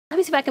let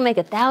me see if I can make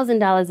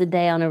 $1,000 a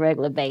day on a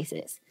regular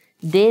basis.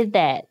 Did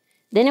that.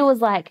 Then it was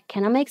like,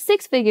 can I make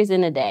 6 figures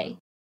in a day?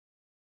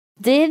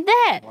 Did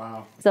that.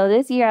 Wow. So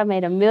this year I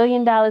made $1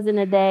 million in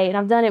a day, and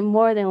I've done it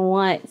more than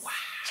once. Wow.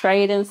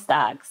 Trading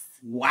stocks.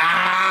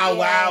 Wow,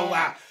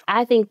 wow.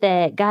 I think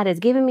that God has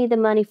given me the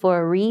money for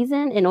a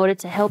reason in order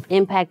to help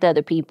impact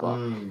other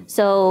people.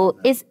 So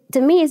to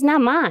me, it's not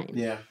mine.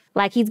 Yeah.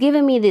 Like, he's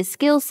given me this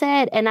skill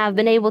set, and I've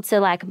been able to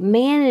like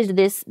manage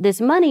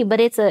this money, but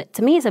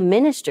to me, it's a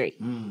ministry.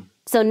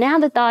 So now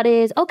the thought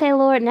is, okay,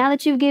 Lord, now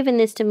that you've given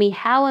this to me,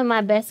 how am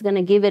I best going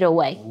to give it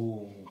away?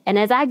 Ooh. And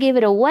as I give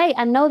it away,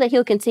 I know that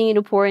he'll continue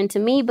to pour into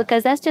me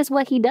because that's just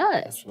what he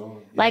does.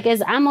 Absolutely. Yeah. Like,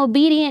 as I'm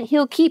obedient,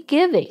 he'll keep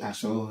giving.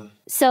 Absolutely.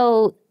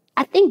 So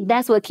I think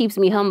that's what keeps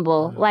me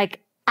humble.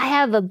 Like, I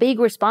have a big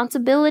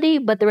responsibility,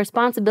 but the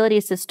responsibility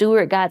is to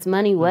steward God's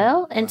money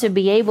well and to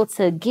be able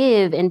to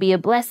give and be a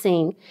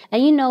blessing.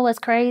 And you know what's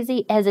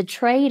crazy? As a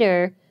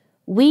trader,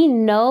 we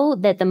know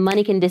that the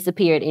money can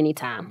disappear at any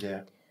time.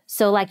 Yeah.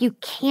 So, like, you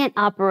can't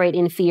operate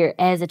in fear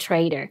as a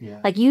trader.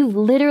 Yeah. Like, you've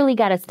literally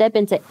got to step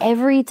into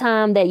every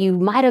time that you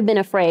might have been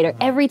afraid or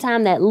every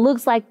time that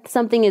looks like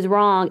something is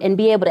wrong and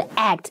be able to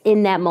act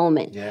in that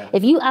moment. Yeah.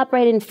 If you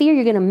operate in fear,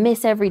 you're going to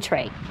miss every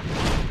trade.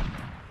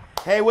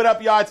 Hey, what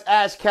up, y'all? It's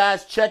Ash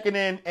Cash checking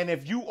in. And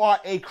if you are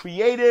a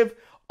creative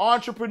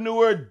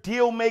entrepreneur,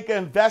 deal maker,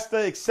 investor,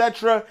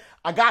 etc.,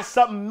 I got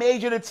something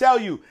major to tell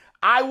you.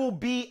 I will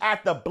be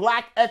at the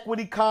Black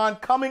Equity Con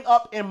coming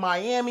up in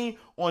Miami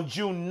on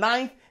June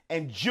 9th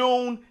and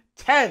June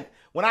 10th.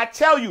 When I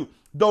tell you,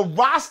 the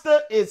roster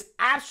is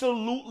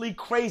absolutely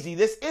crazy.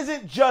 This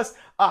isn't just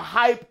a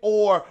hype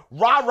or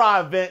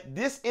rah-rah event.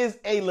 This is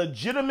a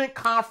legitimate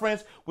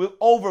conference with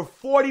over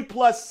 40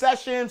 plus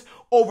sessions,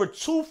 over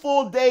 2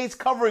 full days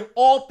covering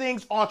all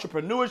things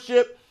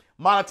entrepreneurship,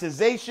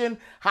 monetization,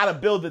 how to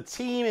build a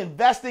team,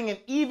 investing, and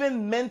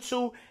even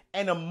mental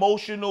and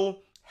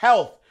emotional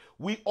health.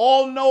 We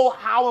all know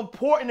how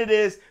important it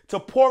is to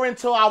pour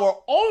into our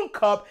own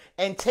cup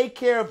and take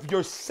care of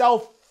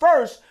yourself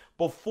first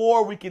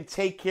before we can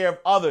take care of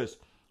others.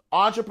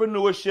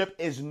 Entrepreneurship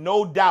is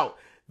no doubt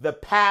the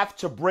path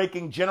to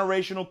breaking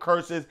generational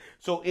curses.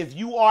 So if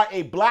you are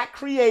a Black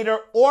creator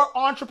or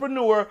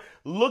entrepreneur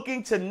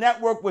looking to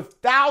network with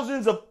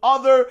thousands of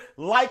other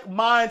like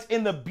minds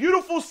in the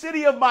beautiful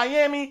city of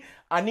Miami,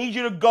 I need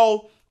you to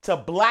go to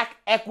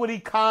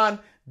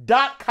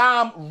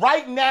blackequitycon.com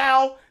right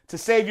now to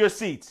save your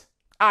seats.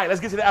 All right,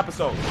 let's get to the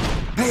episode.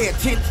 Pay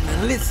attention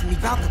and listen, we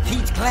about to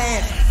teach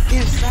class.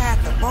 Inside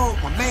the vault,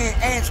 my man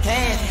Ash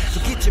Cash. So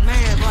get your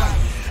man right.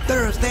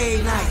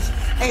 Thursday nights,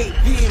 8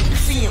 p.m. to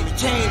see him to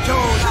change your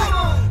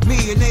life.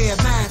 Millionaire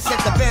mindset,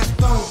 the best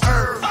on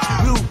earth.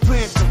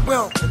 Blueprint of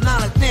wealth, the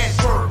knowledge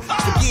network.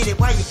 So get it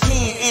while you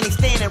can, and he's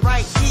standing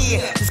right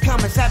here. Just come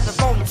inside the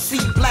vault and see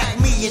Black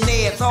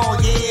millionaires. Oh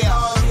yeah,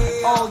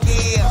 oh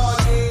yeah, oh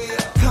yeah.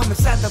 Come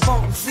inside the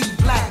vault and see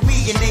Black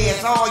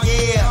millionaires. Oh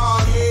yeah,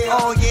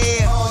 oh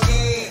yeah, oh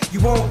yeah. You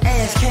won't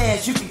ask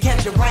cash, you can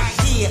catch it right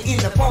here in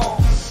the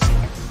vault.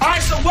 All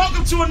right, so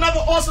welcome to another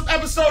awesome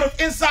episode of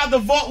Inside the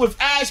Vault with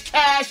Ash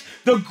Cash,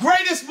 the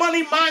greatest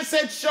money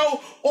mindset show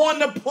on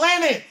the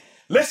planet.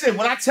 Listen,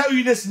 when I tell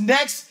you this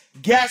next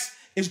guest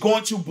is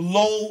going to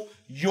blow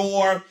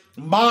your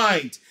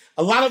mind.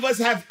 A lot of us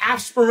have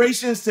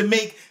aspirations to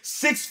make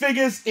 6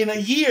 figures in a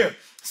year.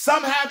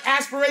 Some have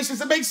aspirations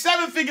to make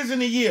 7 figures in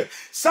a year.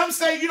 Some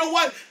say, you know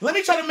what, let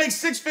me try to make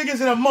 6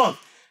 figures in a month.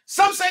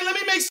 Some say, let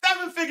me make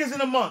 7 figures in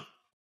a month.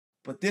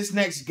 But this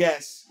next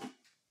guest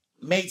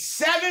made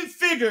 7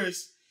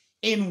 figures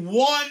in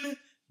 1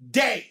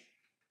 day.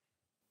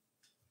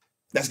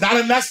 That's not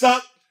a mess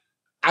up.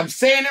 I'm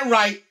saying it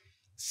right.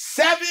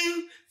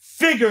 7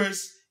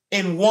 figures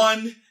in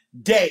 1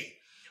 day.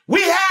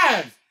 We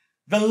have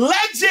the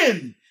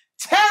legend,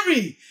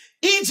 Teri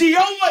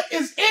Ijeoma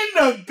is in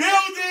the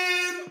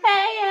building.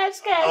 Hey,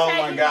 Ash Cash. Oh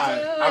my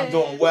God. I'm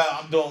doing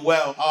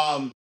well.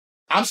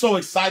 I'm so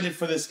excited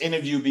for this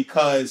interview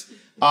because,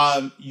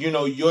 you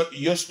know,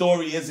 your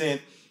story isn't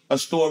a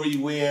story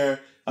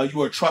where you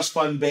were a trust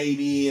fund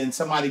baby and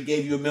somebody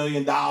gave you $1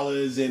 million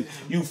and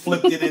you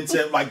flipped it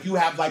into, like, you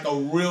have like a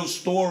real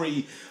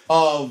story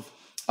of,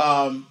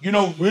 you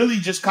know, really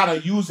just kind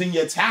of using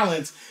your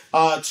talents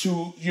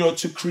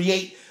to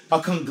create a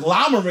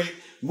conglomerate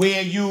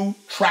where you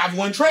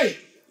travel and trade.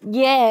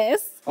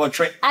 Yes. Or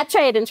trade. I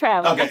trade and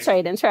travel. Okay. I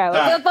trade and travel.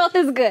 Right. Both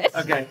is good.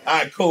 Okay. All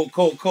right.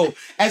 Cool.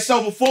 And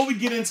so before we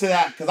get into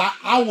that, because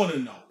I want to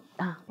know,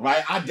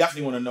 right? I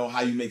definitely want to know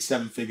how you make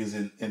 7 figures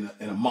in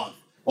a month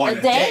or in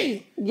a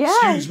day.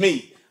 Yeah. Excuse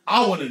me.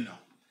 I want to know.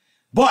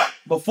 But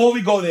before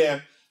we go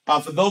there,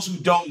 for those who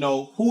don't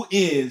know, who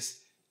is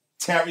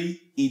Teri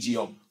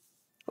Ijeoma?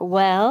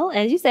 Well,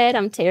 as you said,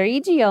 I'm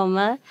Teri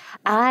Ijeoma.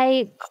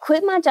 I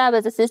quit my job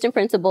as assistant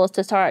principal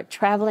to start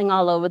traveling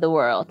all over the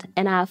world.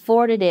 And I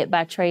afforded it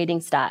by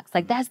trading stocks.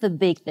 Like, that's the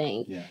big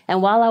thing. Yeah.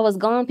 And while I was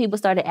gone, people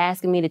started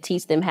asking me to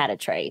teach them how to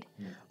trade.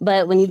 Yeah.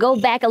 But when you go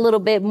back a little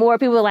bit more,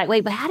 people are like,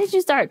 wait, but how did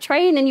you start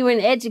trading and you were in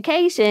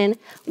education?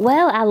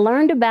 Well, I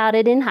learned about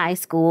it in high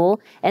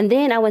school. And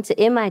then I went to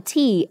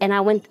MIT and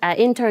I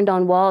interned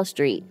on Wall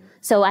Street.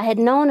 So I had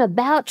known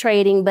about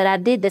trading, but I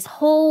did this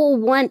whole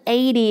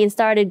 180 and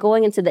started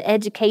going into the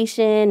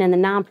education and the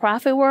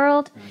nonprofit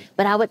world.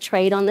 But I would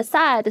trade on the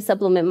side to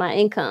supplement my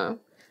income.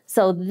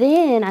 So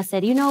then I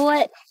said, you know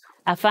what?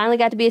 I finally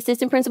got to be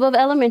assistant principal of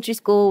elementary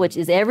school, which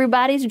is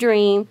everybody's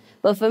dream.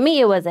 But for me,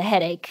 it was a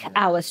headache.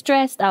 I was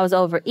stressed. I was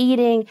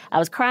overeating. I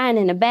was crying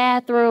in the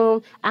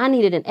bathroom. I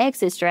needed an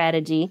exit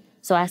strategy.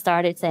 So I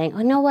started saying, oh,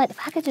 you know what? If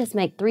I could just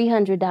make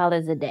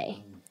 $300 a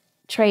day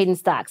trading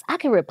stocks, I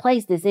can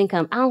replace this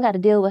income. I don't got to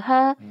deal with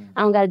her.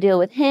 I don't got to deal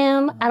with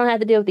him. I don't have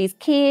to deal with these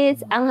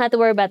kids. I don't have to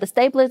worry about the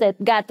staplers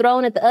that got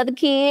thrown at the other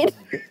kid.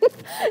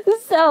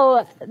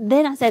 So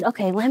then I said,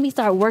 okay, let me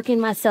start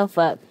working myself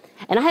up.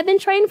 And I had been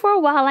trading for a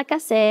while, like I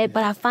said,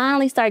 but I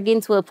finally started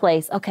getting to a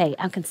place, okay,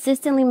 I'm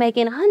consistently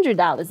making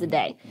 $100 a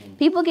day.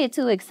 People get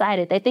too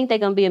excited. They think they're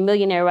going to be a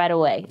millionaire right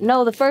away.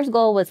 No, the first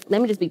goal was,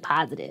 let me just be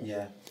positive.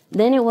 Yeah.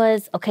 Then it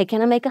was, okay,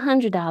 can I make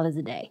 $100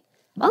 a day?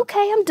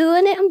 Okay, I'm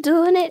doing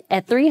it.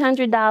 At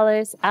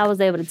 $300, I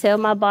was able to tell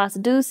my boss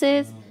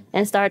deuces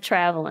and start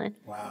traveling.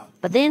 Wow.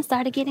 But then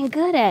started getting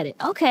good at it.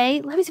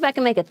 Okay, let me see if I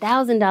can make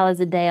 $1,000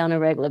 a day on a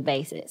regular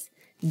basis.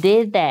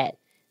 Did that.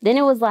 Then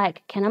it was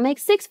like, can I make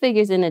 6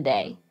 figures in a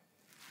day?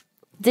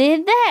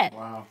 Did that.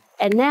 Wow.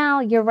 And now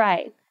you're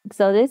right.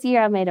 So this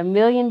year I made $1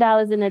 million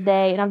in a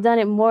day, and I've done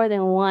it more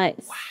than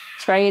once. Wow.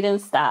 Trading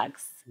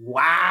stocks.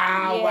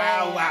 Wow,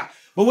 yeah. Wow.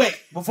 But wait,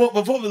 before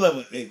we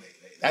level, wait.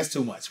 That's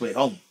too much. Wait,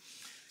 hold on.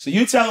 So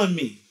you're telling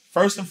me,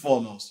 first and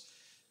foremost,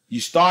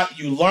 you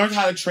learned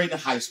how to trade in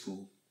high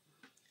school.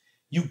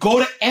 You go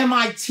to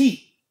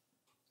MIT,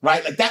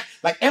 right?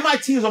 Like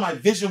MIT is on my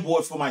vision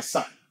board for my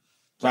son,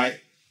 right?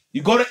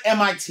 You go to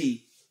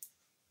MIT,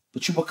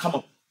 but you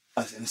become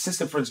an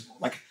assistant principal.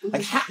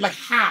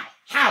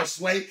 How,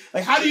 Sway?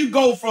 Like, how do you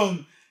go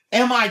from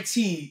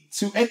MIT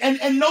to,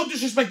 and no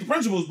disrespect to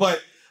principals,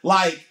 but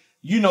like,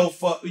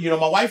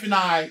 my wife and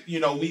I,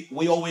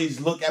 we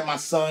always look at my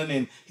son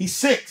and he's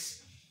 6.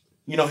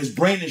 His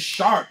brain is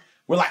sharp.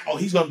 We're like, oh,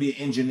 he's going to be an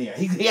engineer.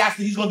 He's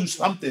going to do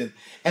something.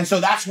 And so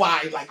that's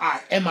why, like, all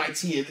right,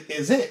 MIT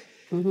is it.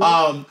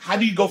 Mm-hmm. How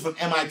do you go from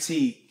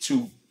MIT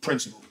to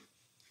principal?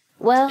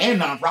 Well,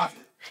 and nonprofit.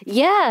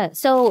 Yeah.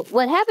 So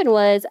what happened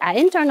was I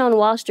interned on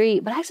Wall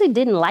Street, but I actually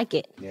didn't like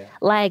it. Yeah.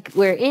 Like,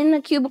 we're in the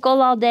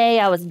cubicle all day.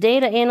 I was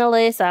data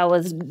analyst. I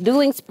was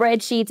doing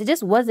spreadsheets. It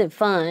just wasn't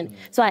fun. Mm-hmm.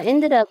 So I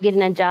ended up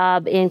getting a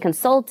job in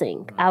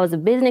consulting. I was a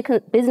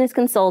business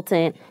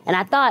consultant. And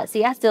I thought,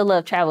 I still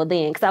love travel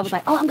then, because I was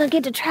like, oh, I'm going to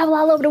get to travel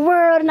all over the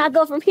world and I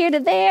go from here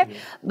to there. Yeah.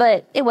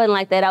 But it wasn't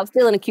like that. I was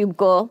still in a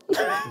cubicle,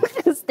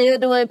 still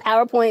doing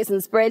PowerPoints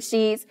and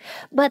spreadsheets.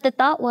 But the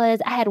thought was,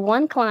 I had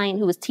one client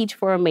who was Teach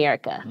for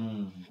America.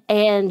 Mm.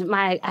 And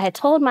I had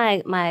told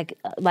my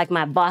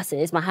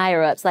bosses, my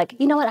higher ups, like,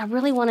 you know what, I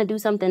really want to do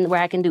something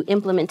where I can do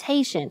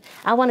implementation.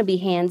 I want to be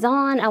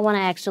hands-on. I want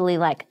to actually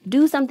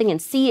do something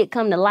and see it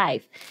come to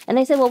life. And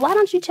they said, well, why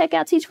don't you check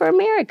out Teach for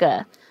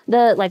America?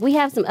 We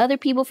have some other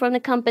people from the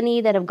company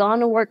that have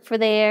gone to work for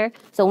there.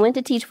 So I went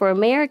to Teach for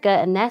America,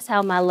 and that's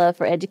how my love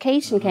for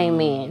education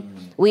came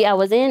in. I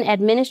was in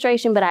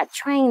administration, but I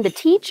trained the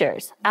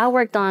teachers. I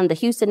worked on the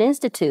Houston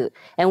Institute,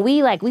 and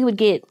we would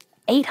get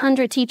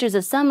 800 teachers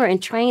a summer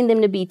and train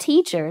them to be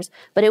teachers,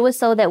 but it was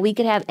so that we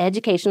could have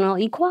educational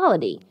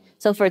equality.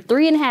 So for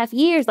 3.5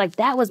 years,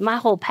 that was my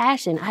whole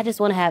passion. I just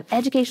want to have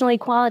educational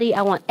equality.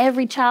 I want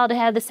every child to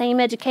have the same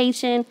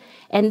education.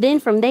 And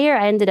then from there,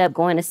 I ended up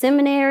going to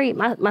seminary.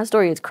 My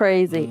story is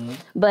crazy,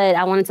 but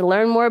I wanted to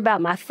learn more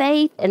about my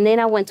faith. And then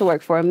I went to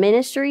work for a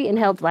ministry and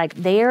helped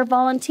their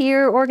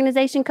volunteer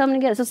organization come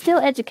together. So still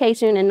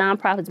education and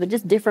nonprofits, but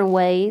just different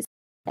ways.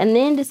 And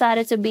then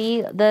decided to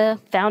be the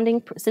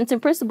founding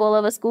assistant principal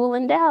of a school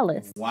in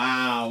Dallas.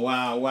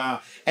 Wow.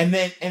 And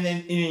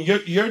then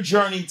your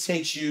journey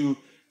takes you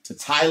to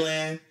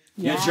Thailand.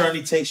 Yeah. Your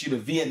journey takes you to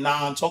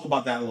Vietnam. Talk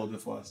about that a little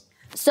bit for us.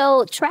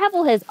 So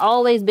travel has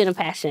always been a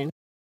passion.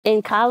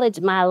 In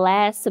college, my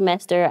last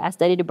semester, I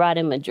studied abroad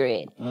in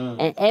Madrid.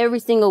 And every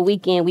single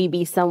weekend, we'd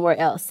be somewhere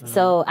else.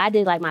 So I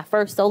did my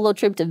first solo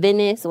trip to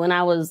Venice when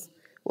I was,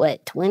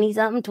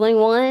 20-something,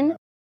 21?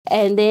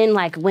 And then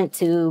went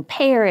to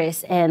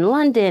Paris and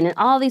London and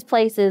all these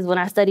places when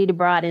I studied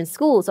abroad in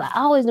school. So I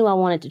always knew I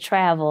wanted to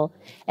travel.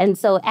 And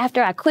so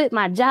after I quit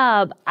my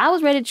job, I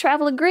was ready to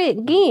travel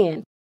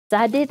again. So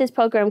I did this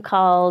program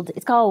called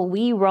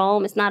We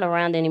Roam. It's not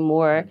around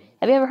anymore.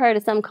 Have you ever heard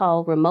of something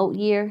called Remote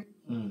Year?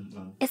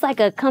 It's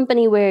like a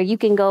company where you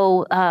can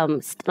go,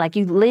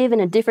 you live in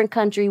a different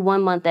country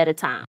 1 month at a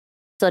time.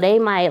 So they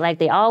might, like,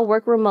 they all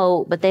work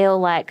remote, but they'll,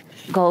 like,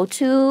 go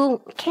to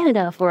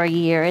Canada for a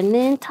year and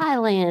then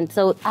Thailand.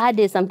 So I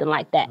did something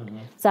like that.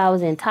 So I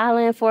was in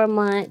Thailand for a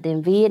month,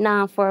 then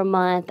Vietnam for a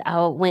month.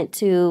 I went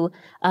to,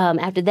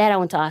 after that, I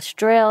went to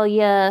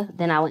Australia.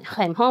 Then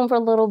came home for a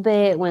little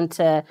bit, went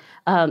to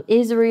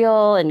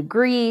Israel and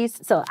Greece.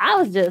 So I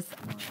was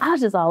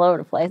just all over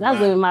the place. I was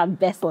living my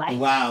best life.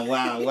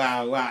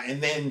 Wow.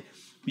 And then,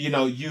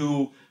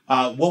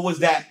 what was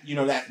that,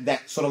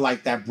 that sort of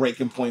like that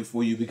breaking point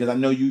for you? Because I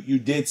know you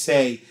did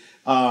say,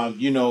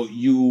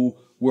 you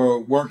were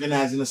working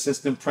as an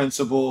assistant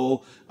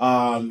principal,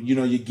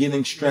 you're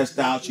getting stressed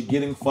out, you're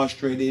getting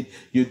frustrated,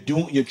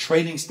 you're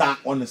trading stock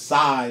on the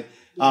side.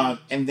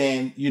 And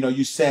then,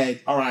 you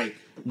said, all right,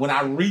 when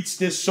I reach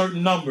this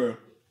certain number,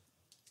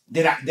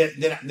 then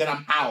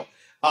I'm out.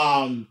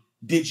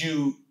 Did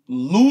you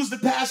lose the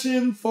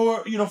passion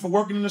for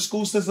working in the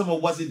school system,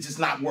 or was it just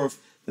not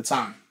worth the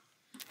time?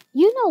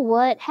 You know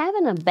what?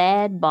 Having a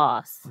bad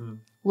boss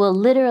will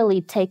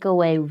literally take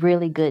away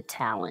really good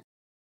talent.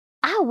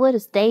 I would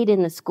have stayed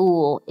in the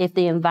school if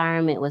the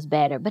environment was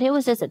better, but it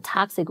was just a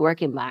toxic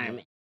work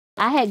environment.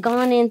 I had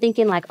gone in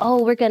thinking like,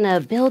 oh, we're going to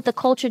build the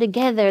culture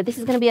together. This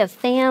is going to be a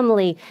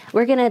family.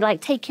 We're going to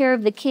like take care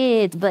of the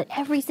kids. But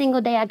every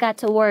single day I got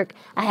to work,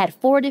 I had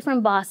 4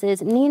 different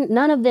bosses.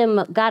 None of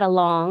them got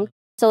along.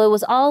 So it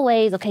was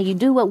always, okay, you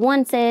do what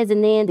one says,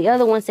 and then the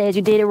other one says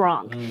you did it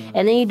wrong.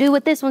 And then you do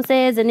what this one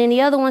says, and then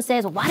the other one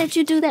says, well, why did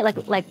you do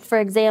that? Like for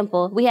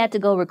example, we had to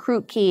go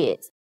recruit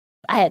kids.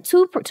 I had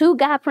two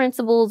guy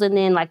principals and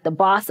then like the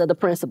boss of the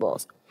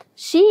principals.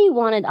 She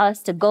wanted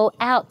us to go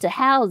out to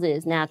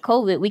houses. Now,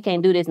 COVID, we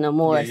can't do this no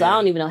more, so I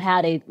don't even know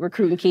how they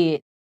recruiting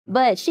kids.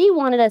 But she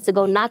wanted us to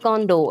go knock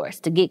on doors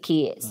to get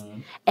kids.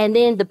 And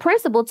then the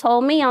principal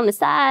told me on the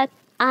side,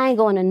 I ain't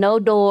going to no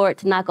door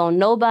to knock on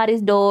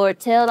nobody's door,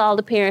 tell all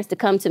the parents to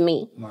come to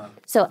me. Wow.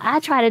 So I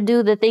try to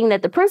do the thing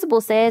that the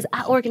principal says.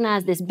 I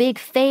organize this big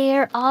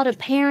fair. All the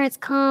parents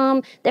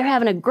come. They're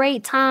having a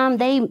great time.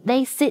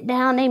 They sit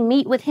down. They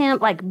meet with him.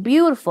 Like,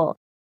 beautiful.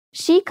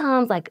 She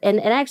comes like,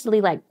 and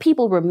actually like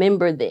people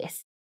remember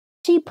this.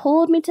 She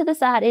pulled me to the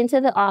side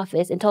into the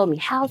office and told me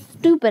how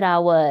stupid I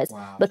was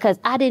because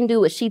I didn't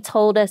do what she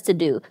told us to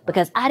do,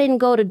 because I didn't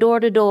go to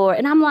door.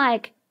 And I'm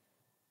like,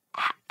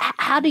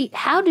 how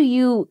do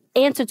you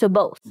answer to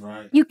both?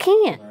 Right. You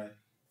can't. Right.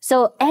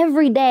 So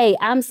every day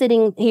I'm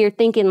sitting here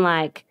thinking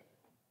like,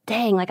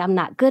 dang, like I'm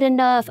not good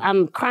enough.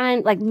 I'm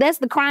crying. Like that's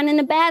the crying in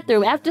the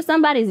bathroom after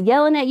somebody's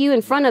yelling at you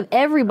in front of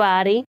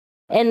everybody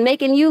and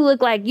making you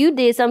look like you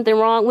did something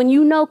wrong when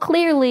you know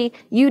clearly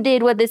you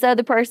did what this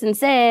other person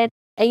said.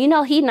 And you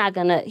know he's not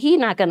gonna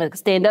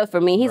stand up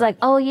for me. He's like,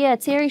 oh yeah,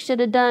 Teri should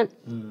have done.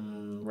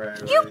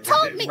 You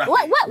told me.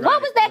 What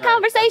was that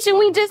conversation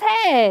we just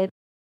had?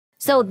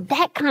 So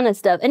that kind of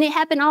stuff. And it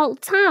happened all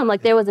the time.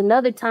 Like there was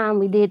another time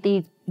we did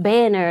these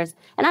banners.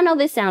 And I know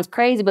this sounds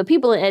crazy, but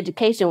people in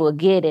education will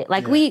get it.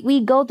 Like we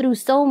go through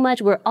so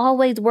much. We're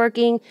always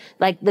working.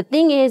 Like the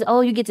thing is,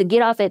 oh, you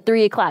get off at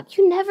 3 o'clock.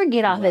 You never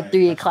get off at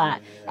 3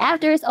 o'clock.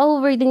 After it's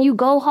over, then you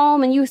go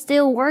home and you're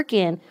still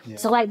working.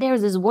 So like there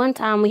was this one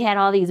time we had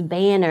all these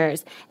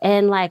banners.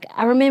 And like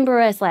I remember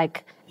us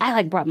like, I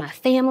like brought my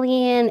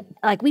family in.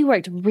 Like we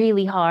worked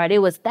really hard. It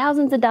was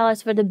thousands of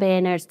dollars for the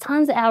banners,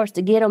 tons of hours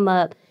to get them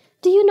up.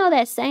 Do you know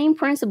that same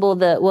principal,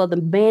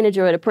 the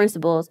manager of the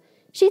principals,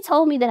 she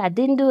told me that I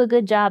didn't do a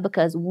good job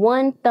because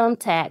one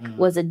thumbtack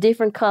was a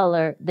different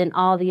color than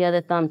all the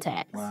other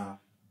thumbtacks. Wow.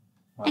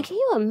 And can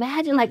you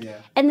imagine? Like,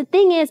 and the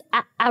thing is,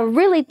 I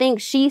really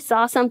think she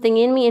saw something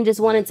in me and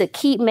just wanted to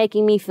keep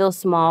making me feel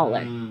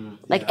smaller.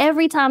 Like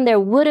every time there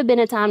would have been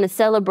a time to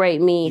celebrate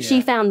me, she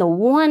found the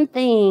one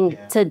thing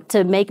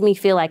to make me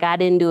feel like I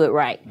didn't do it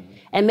right.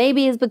 And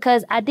maybe it's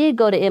because I did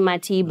go to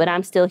MIT, but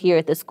I'm still here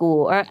at the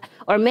school.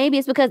 Or maybe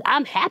it's because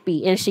I'm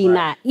happy and she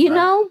not, you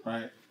know?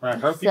 Right.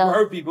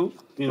 Hurt people,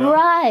 you know?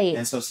 Right.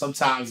 And so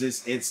sometimes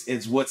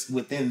it's what's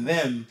within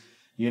them,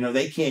 you know,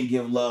 they can't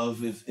give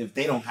love if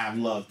they don't have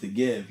love to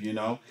give, you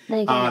know?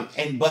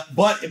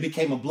 But it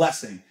became a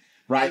blessing,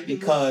 right?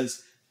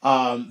 Because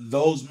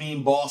those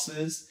mean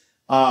bosses,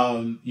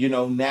 you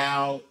know,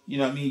 now, you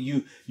know what I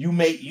mean,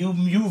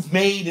 you've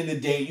made in a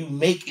day, you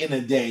make in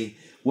a day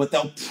what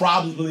they'll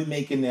probably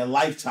make in their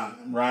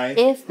lifetime, right?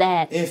 If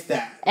that. As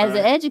an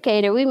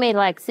educator, we made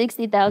like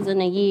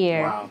 $60,000 a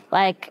year. Wow.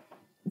 Like,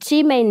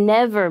 she may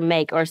never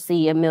make or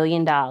see $1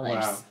 million.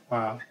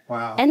 Wow.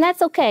 And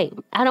that's okay.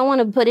 I don't want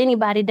to put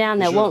anybody down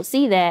that won't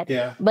see that.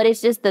 Yeah. But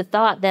it's just the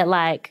thought that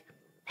like,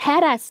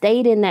 had I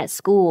stayed in that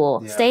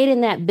school, stayed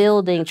in that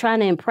building, trying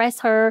to impress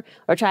her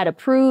or try to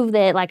prove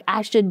that like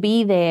I should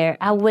be there,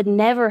 I would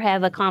never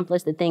have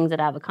accomplished the things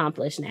that I've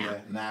accomplished now.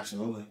 Yeah,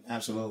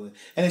 absolutely.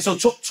 And so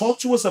talk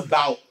to us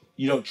about,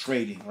 you know,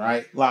 trading,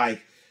 right?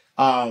 Like,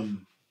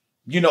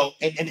 you know,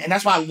 and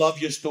that's why I love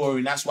your story.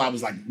 And that's why I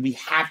was like, we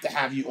have to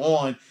have you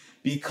on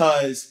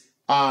because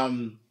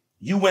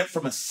you went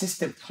from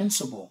assistant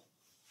principal,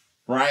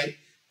 right?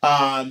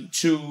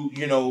 To,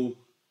 you know,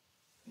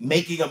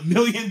 making $1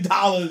 million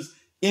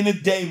in a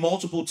day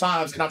multiple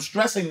times. And I'm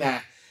stressing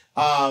that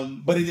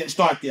But it didn't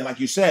start there, like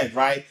you said,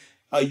 right?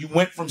 You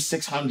went from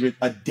 600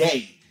 a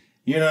day.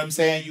 You know what I'm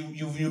saying?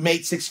 You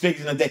made 6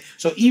 figures in a day.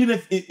 So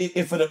even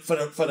if for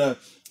the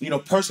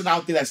person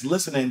out there that's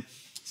listening,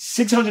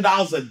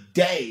 $600 a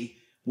day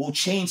will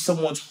change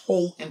someone's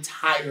whole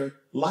entire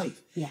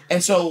life. Yeah.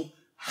 And so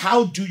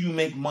how do you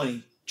make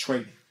money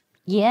trading?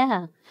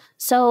 Yeah.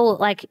 So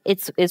like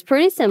it's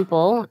pretty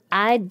simple.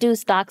 I do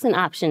stocks and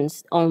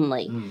options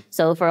only.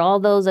 So for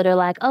all those that are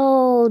like,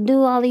 oh,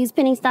 do all these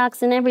penny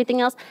stocks and everything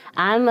else,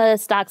 I'm a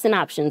stocks and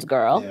options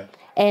girl. Yeah.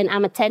 And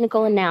I'm a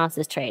technical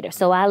analysis trader.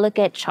 So I look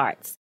at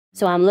charts.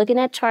 So I'm looking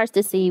at charts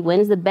to see when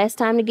is the best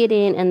time to get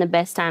in and the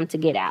best time to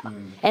get out.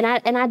 And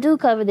I do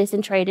cover this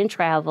in trade and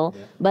travel,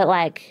 but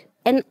like,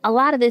 and a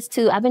lot of this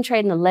too, I've been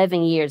trading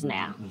 11 years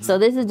now. So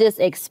this is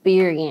just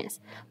experience.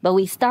 But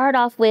we start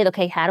off with,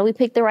 okay, how do we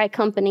pick the right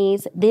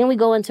companies? Then we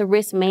go into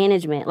risk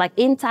management. Like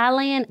in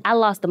Thailand, I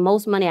lost the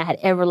most money I had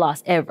ever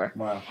lost ever.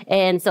 Wow.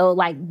 And so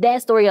like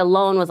that story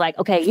alone was like,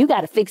 okay, you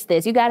got to fix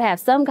this. You got to have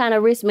some kind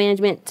of risk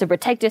management to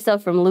protect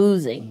yourself from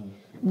losing.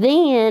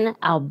 Then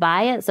I'll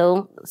buy it.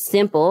 So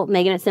simple,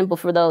 making it simple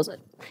for those.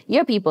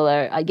 Your people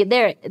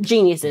they're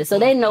geniuses, so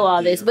they know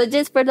all this. But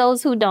just for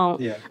those who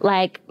don't,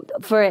 like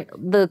for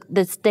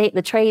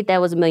the trade that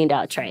was $1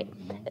 million trade,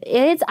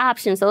 it's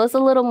options, so it's a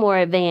little more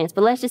advanced.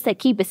 But let's just say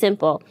keep it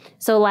simple.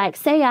 So like,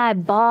 say I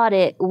bought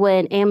it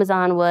when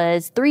Amazon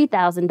was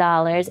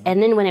 $3,000,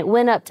 and then when it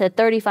went up to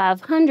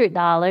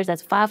 $3,500,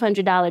 that's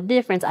 $500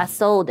 difference. I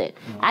sold it.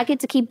 I get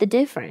to keep the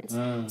difference.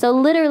 So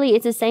literally,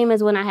 it's the same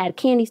as when I had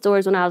candy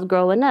stores when I was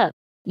growing up.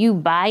 You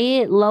buy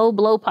it low,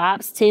 blow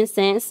pops, 10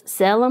 cents,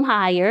 sell them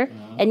higher,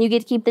 and you get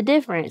to keep the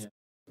difference.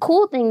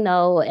 Cool thing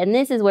though, and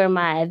this is where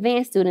my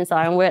advanced students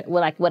are, and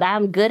what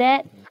I'm good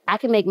at, I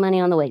can make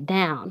money on the way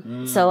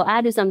down. So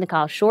I do something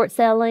called short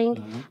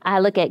selling. I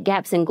look at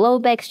gaps in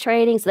Globex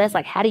trading. So that's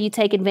like, how do you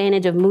take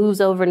advantage of moves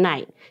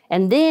overnight?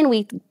 And then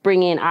we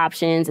bring in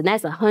options, and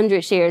that's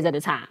 100 shares at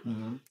a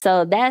time.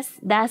 So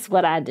that's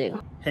what I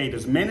do. Hey,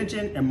 does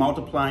managing and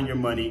multiplying your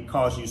money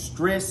cause you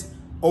stress,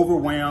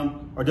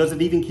 overwhelmed, or does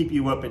it even keep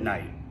you up at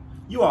night?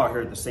 You all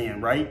heard the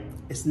saying, right?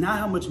 It's not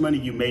how much money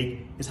you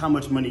make, it's how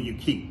much money you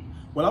keep.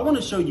 Well, I want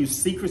to show you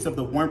secrets of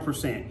the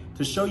 1%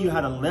 to show you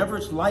how to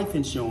leverage life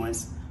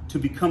insurance to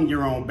become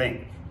your own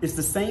bank. It's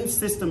the same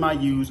system I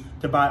use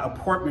to buy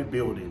apartment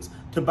buildings,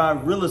 to buy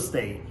real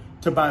estate,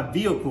 to buy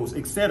vehicles,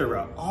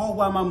 etc., all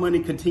while my money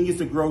continues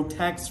to grow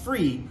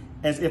tax-free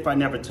as if I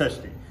never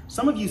touched it.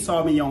 Some of you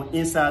saw me on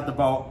Inside the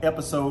Vault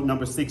episode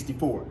number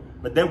 64.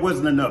 But that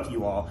wasn't enough,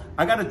 you all.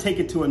 I got to take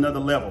it to another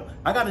level.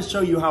 I got to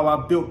show you how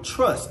I built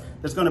trust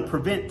that's going to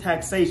prevent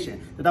taxation,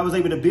 that I was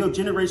able to build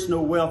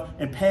generational wealth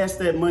and pass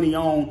that money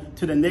on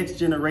to the next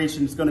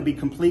generation that's going to be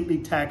completely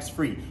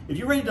tax-free. If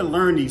you're ready to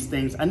learn these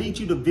things, I need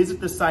you to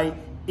visit the site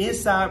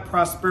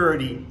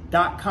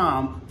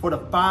InsideProsperity.com for the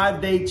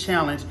 5-day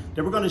challenge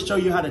that we're going to show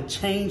you how to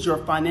change your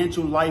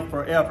financial life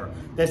forever.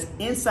 That's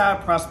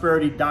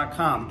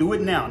InsideProsperity.com. Do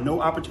it now.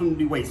 No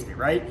opportunity wasted,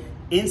 right?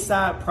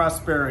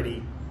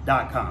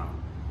 InsideProsperity.com.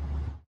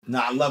 No,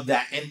 I love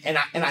that, and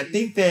I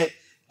think that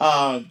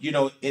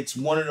it's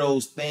one of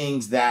those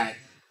things that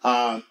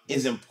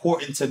is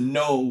important to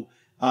know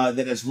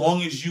that as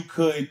long as you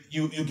can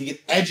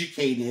get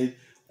educated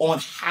on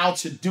how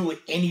to do it,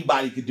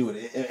 anybody could do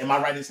it. Am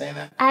I right in saying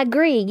that? I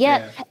agree.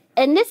 Yeah.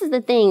 And this is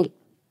the thing.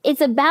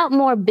 It's about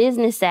more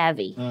business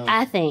savvy,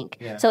 I think.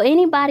 Yeah. So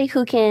anybody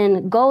who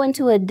can go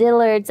into a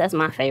Dillard's, that's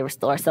my favorite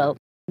store. So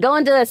go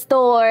into a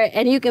store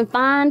and you can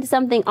find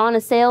something on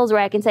a sales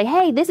rack and say,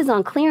 hey, this is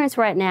on clearance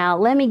right now.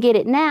 Let me get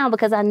it now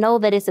because I know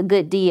that it's a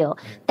good deal.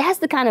 That's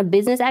the kind of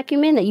business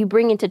acumen that you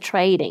bring into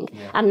trading.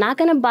 Yeah. I'm not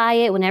going to buy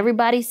it when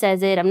everybody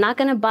says it. I'm not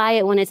going to buy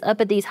it when it's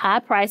up at these high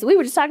prices. We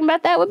were just talking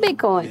about that with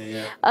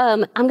Bitcoin.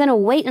 I'm going to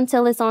wait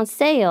until it's on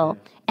sale.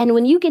 Yeah. And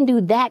when you can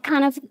do that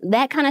kind of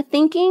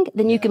thinking,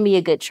 then you can be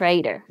a good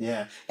trader.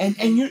 Yeah. And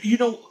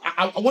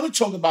I want to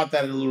talk about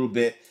that a little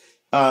bit.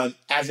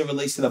 As it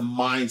relates to the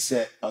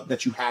mindset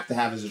that you have to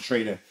have as a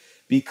trader,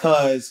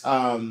 because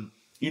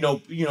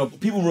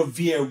people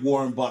revere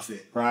Warren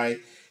Buffett, right?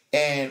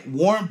 And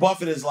Warren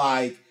Buffett is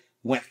like,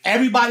 when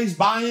everybody's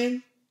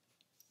buying,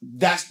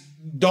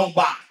 don't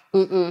buy,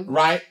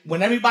 right?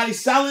 When everybody's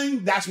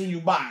selling, that's when you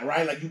buy,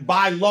 right? Like you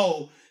buy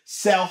low,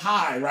 sell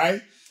high,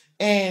 right?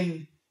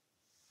 And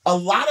a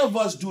lot of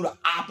us do the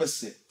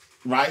opposite,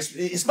 right?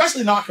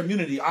 Especially in our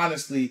community,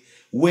 honestly,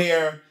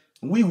 where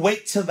we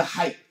wait till the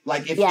hype.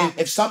 Like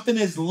if something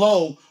is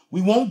low,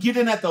 we won't get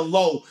in at the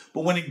low.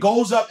 But when it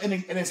goes up and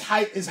it's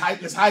hype,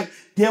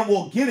 then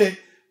we'll get it.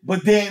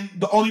 But then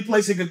the only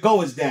place it could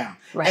go is down.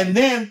 Right. And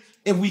then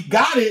if we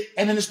got it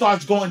and then it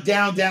starts going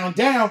down,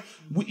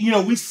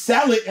 we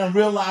sell it and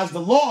realize the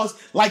loss.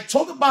 Like,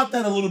 talk about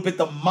that a little bit,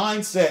 the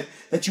mindset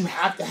that you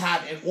have to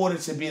have in order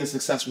to be a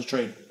successful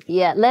trader.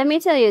 Yeah, let me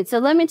tell you. So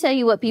let me tell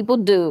you what people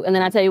do, and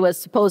then I'll tell you what's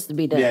supposed to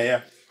be done.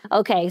 Yeah.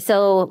 Okay,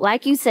 so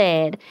like you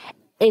said,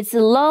 it's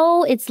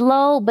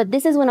low, but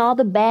this is when all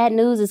the bad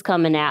news is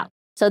coming out.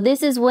 So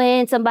this is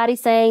when somebody's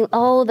saying,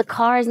 oh, the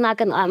car is not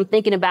gonna, I'm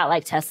thinking about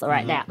like Tesla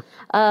right now.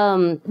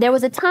 There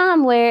was a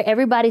time where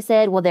everybody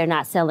said, well, they're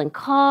not selling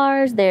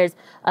cars. There's,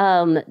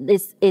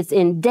 it's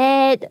in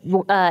debt.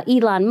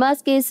 Elon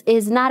Musk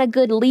is not a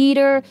good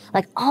leader.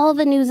 Like all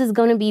the news is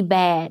gonna be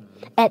bad.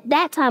 At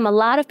that time, a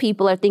lot of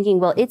people are thinking,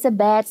 well, it's a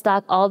bad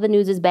stock. All the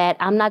news is bad.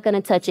 I'm not going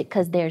to touch it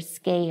because they're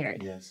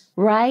scared. Yes.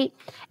 Right?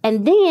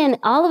 And then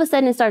all of a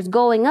sudden it starts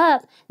going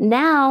up.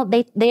 Now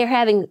they're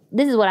having,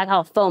 this is what I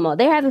call FOMO.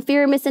 They're having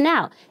fear of missing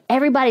out.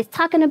 Everybody's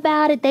talking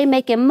about it. They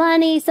making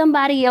money.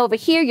 Somebody over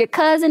here, your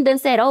cousin done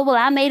said, oh, well,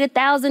 I made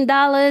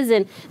 $1,000.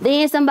 And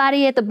then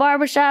somebody at the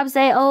barbershop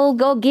say, oh,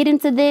 go get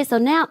into this. So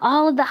now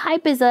all of the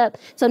hype is up.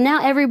 So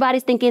now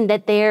everybody's thinking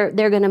that they're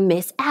going to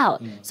miss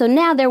out. So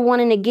now they're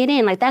wanting to get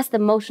in. Like that's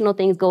the emotional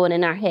things going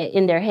in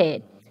their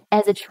head.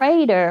 As a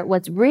trader,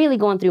 what's really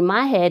going through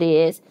my head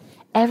is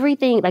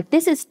everything, like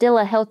this is still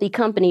a healthy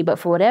company, but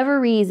for whatever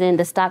reason,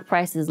 the stock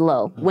price is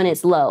low when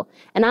it's low.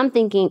 And I'm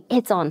thinking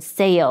it's on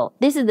sale.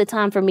 This is the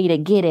time for me to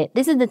get it.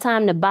 This is the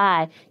time to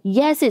buy.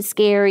 Yes, it's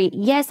scary.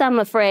 Yes, I'm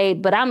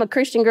afraid, but I'm a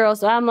Christian girl.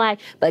 So I'm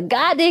like, but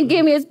God didn't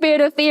give me a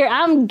spirit of fear.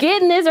 I'm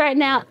getting this right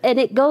now. And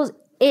it goes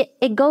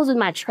with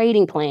my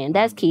trading plan.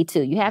 That's key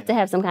too. You have to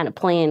have some kind of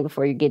plan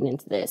before you're getting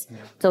into this.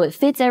 So it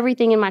fits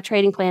everything in my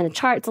trading plan. The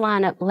charts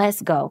line up.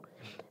 Let's go.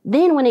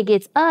 Then when it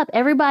gets up,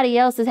 everybody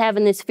else is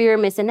having this fear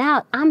of missing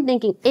out. I'm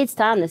thinking it's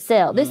time to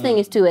sell. This thing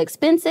is too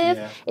expensive.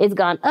 Yeah. It's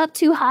gone up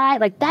too high.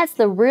 Like that's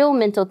the real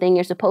mental thing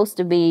you're supposed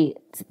to be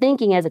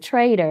thinking as a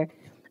trader.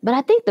 But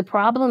I think the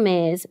problem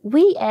is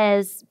we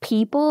as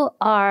people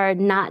are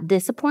not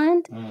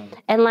disciplined.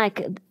 And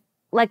like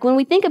when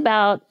we think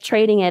about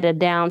trading at a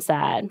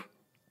downside,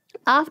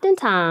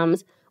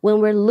 oftentimes when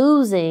we're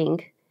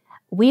losing,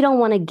 we don't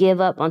want to give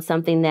up on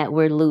something that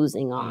we're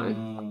losing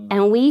on.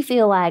 And we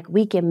feel like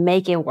we can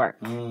make it work.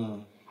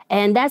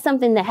 And that's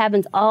something that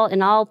happens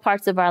in all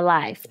parts of our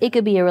life. It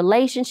could be a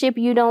relationship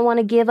you don't want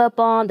to give up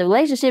on, the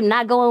relationship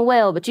not going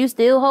well, but you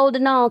still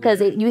holding on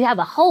because you have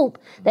a hope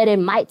that it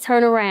might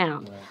turn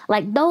around.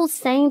 Like those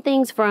same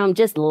things from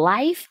just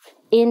life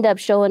end up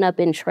showing up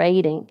in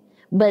trading.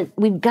 But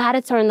we've got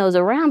to turn those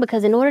around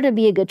because in order to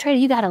be a good trader,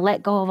 you got to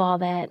let go of all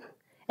that.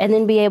 And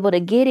then be able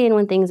to get in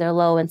when things are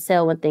low and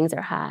sell when things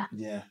are high.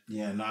 Yeah,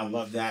 no, I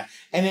love that.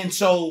 And then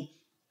so,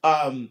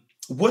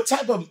 what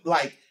type of,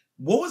 like,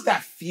 what was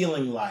that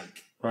feeling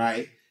like,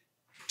 right?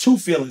 Two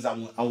feelings I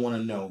want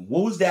to know.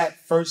 What was that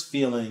first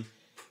feeling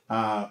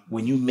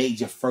when you made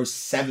your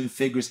first 7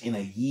 figures in a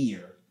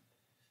year?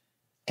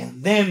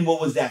 And then what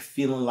was that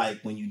feeling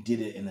like when you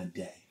did it in a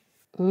day?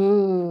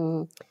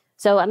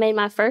 So I made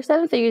my first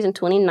 7 figures in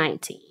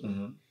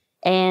 2019.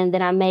 And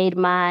then I made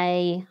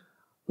my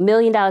 $1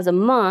 million a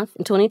month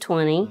in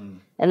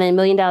 2020, and then $1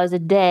 million a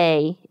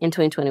day in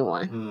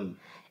 2021.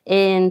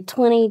 In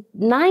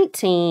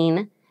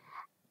 2019,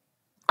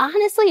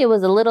 honestly, it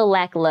was a little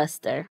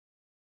lackluster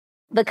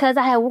because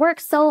I had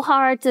worked so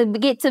hard to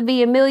get to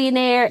be a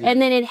millionaire,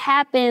 and then it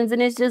happens, and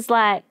it's just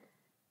like,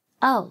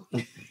 oh,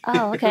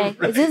 okay.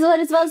 Is this what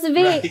it's supposed to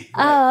be?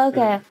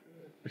 Okay.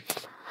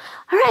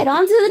 All right,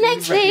 on to the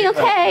next thing,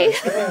 okay.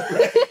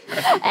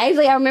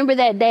 Actually, I remember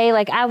that day,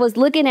 like I was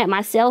looking at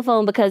my cell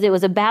phone because it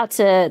was about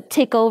to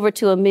tick over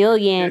to 1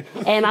 million.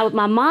 And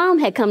my mom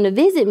had come to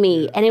visit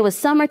me and it was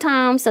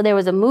summertime. So there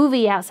was a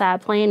movie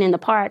outside playing in the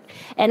park.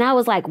 And I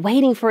was like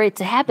waiting for it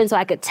to happen so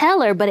I could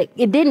tell her, but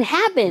it didn't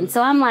happen.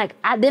 So I'm like,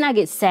 then I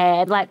get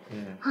sad, like,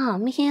 oh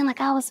man, like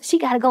she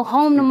got to go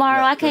home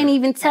tomorrow. I can't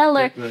even tell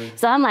her.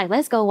 So I'm like,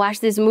 let's go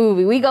watch this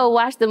movie. We go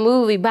watch the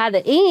movie. By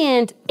the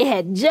end, it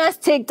had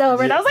just ticked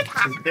over. And I was like,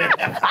 oh my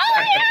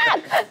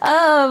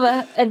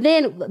God. And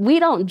then we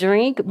don't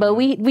drink, but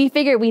we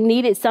figured we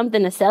needed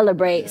something to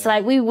celebrate. So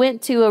like we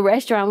went to a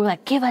restaurant. We're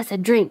like, give us a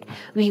drink.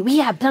 We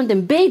have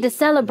something big to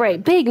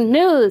celebrate. Big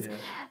news.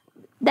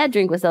 That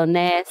drink was so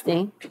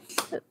nasty.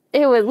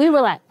 We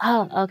were like,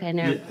 oh, okay,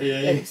 now.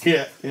 Yeah.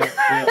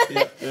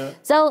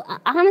 So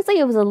honestly,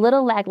 it was a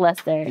little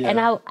lackluster. Yeah. And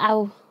I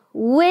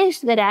wish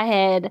that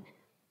I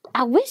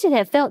wish it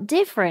had felt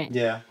different.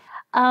 Yeah.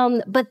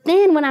 But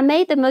then when I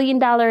made the $1 million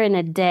in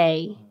a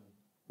day,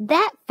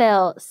 that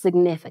felt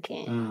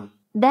significant.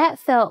 That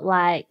felt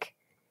like,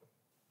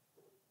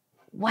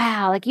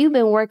 wow, like you've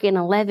been working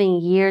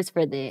 11 years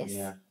for this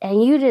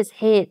and you just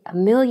hit $1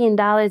 million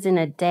in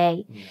a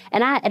day.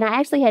 And I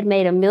actually had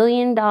made $1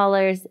 million at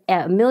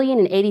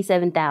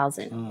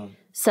 $1,087,000.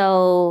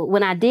 So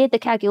when I did the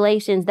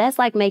calculations, that's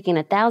like making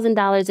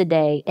 $1,000 a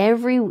day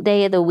every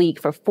day of the week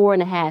for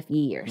 4.5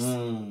 years.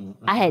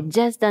 I had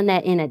just done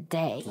that in a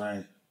day.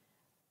 Right.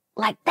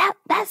 Like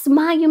that's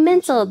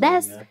monumental.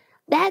 That's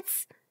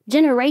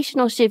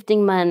generational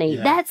shifting money.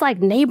 Yeah. That's like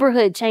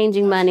neighborhood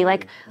changing money.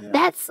 Like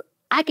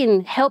I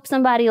can help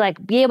somebody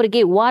like be able to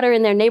get water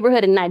in their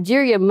neighborhood in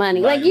Nigeria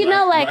money. Right,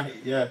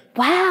 like,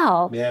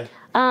 wow. Yeah.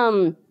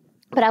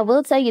 But I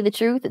will tell you the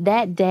truth,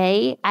 that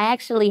day I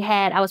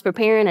was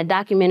preparing a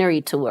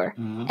documentary tour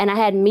and I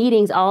had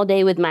meetings all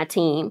day with my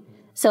team.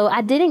 So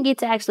I didn't get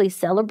to actually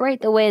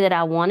celebrate the way that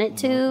I wanted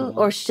to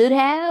or should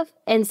have.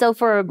 And so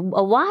for a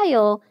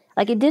while,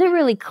 Like, it didn't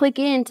really click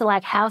into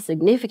like how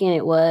significant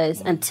it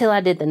was until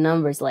I did the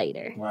numbers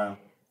later. Wow.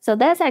 So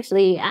that's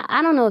actually,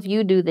 I don't know if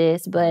you do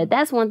this, but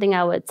that's one thing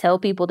I would tell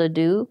people to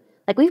do.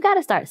 Like, we've got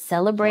to start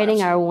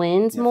celebrating our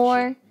wins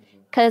more.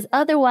 Because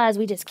otherwise,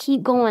 we just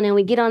keep going and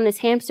we get on this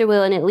hamster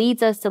wheel and it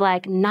leads us to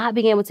like not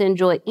being able to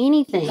enjoy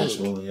anything.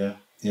 Absolutely,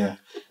 yeah.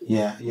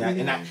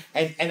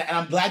 And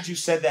I'm glad you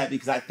said that,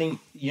 because I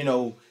think,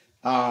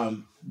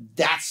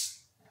 that's,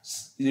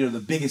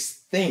 the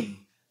biggest thing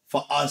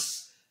for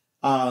us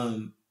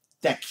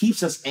that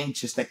keeps us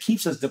anxious, that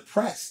keeps us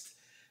depressed,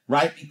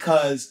 right?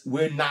 Because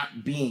we're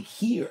not being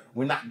here.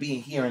 We're not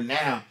being here and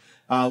now.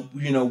 I'm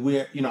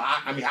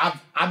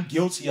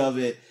guilty of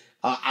it.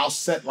 I'll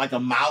set like a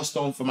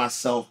milestone for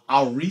myself.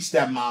 I'll reach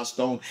that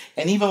milestone.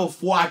 And even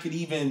before I could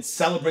even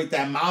celebrate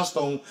that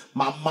milestone,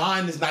 my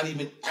mind is not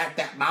even at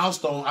that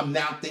milestone. I'm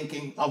now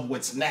thinking of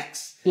what's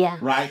next. Yeah.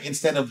 Right.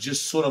 Instead of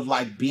just sort of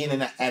like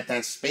being at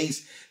that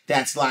space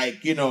that's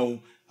like, where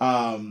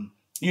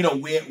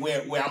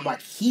I'm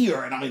like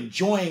here and I'm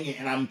enjoying it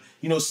and I'm,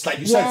 like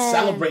you said,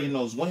 celebrating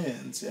those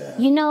wins. Yeah.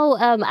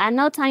 I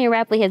know Tanya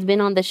Rapley has been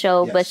on the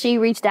show, but she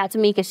reached out to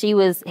me because she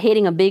was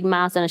hitting a big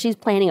milestone and she's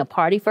planning a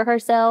party for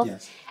herself.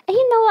 Yes. And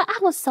you know what? I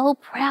was so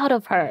proud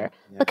of her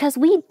because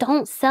we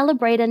don't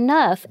celebrate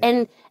enough.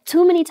 And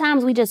too many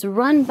times we just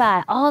run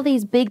by all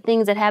these big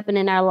things that happen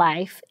in our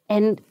life.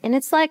 And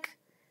it's like,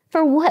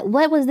 for what?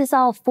 What was this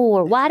all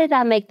for? Why did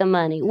I make the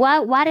money?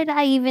 Why did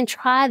I even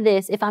try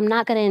this if I'm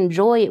not going to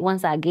enjoy it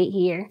once I get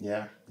here?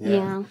 Yeah.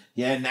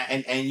 And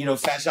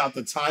fast shout out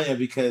to Tanya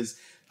because,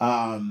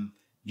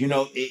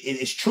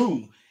 it's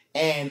true.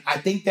 And I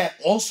think that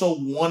also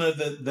one of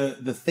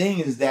the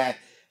things is that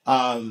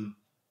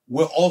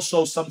we're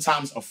also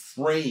sometimes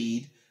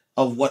afraid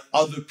of what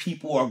other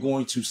people are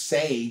going to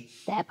say.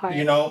 That part.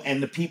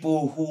 And the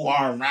people who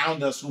are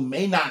around us who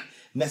may not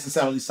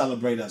necessarily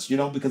celebrate us,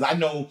 because I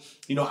know,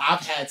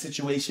 I've had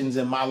situations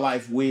in my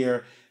life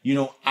where,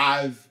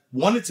 I've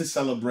wanted to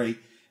celebrate,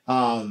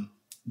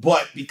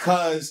 but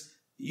because,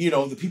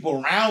 the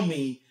people around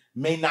me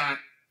may not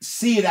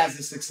see it as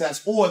a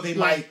success, or they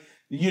might,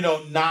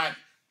 not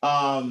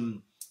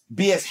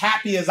be as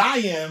happy as I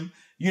am,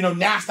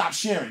 now I stop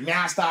sharing.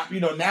 Now I stop,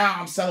 now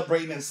I'm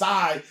celebrating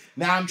inside.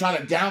 Now I'm trying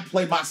to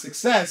downplay my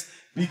success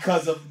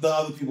because of the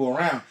other people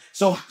around.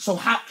 So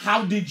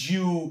how did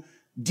you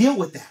deal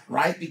with that,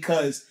 right?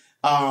 Because,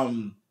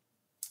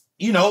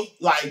 you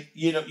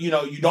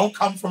don't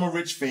come from a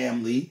rich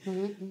family.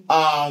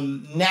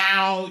 Mm-hmm.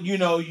 Now, you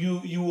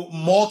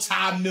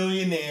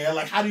multi-millionaire.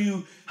 Like, how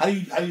did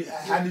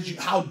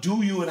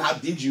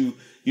you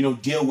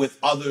deal with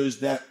others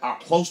that are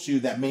close to you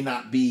that may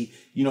not be,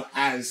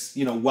 as,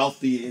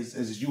 wealthy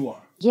as you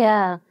are?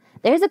 Yeah.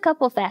 There's a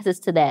couple facets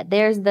to that.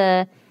 There's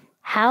the,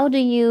 how do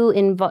you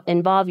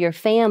involve your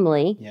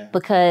family? Yeah.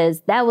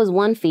 Because that was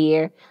one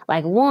fear.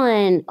 Like,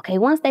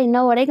 once they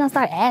know, are they gonna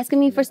start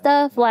asking me for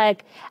stuff?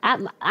 Like,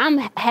 I'm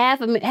half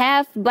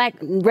black,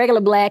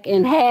 regular black,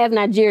 and half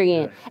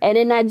Nigerian. Right. And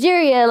in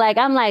Nigeria, like,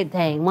 I'm like,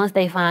 dang, once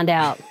they find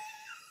out,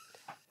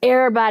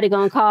 everybody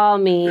gonna call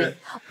me. Right.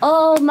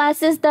 Oh, my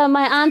sister,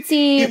 my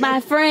auntie,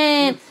 my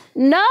friend.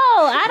 No,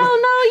 I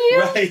don't know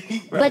you.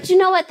 Right. But you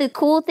know what? The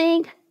cool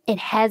thing, it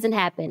hasn't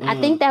happened. I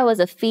think that was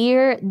a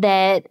fear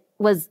that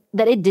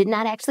it did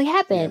not actually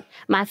happen. Yeah.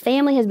 My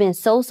family has been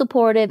so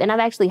supportive, and I've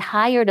actually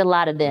hired a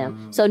lot of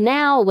them. So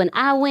now when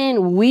I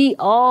win, we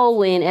all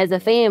win as a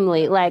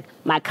family. Like,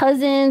 my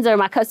cousins are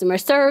my customer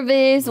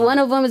service. One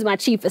of them is my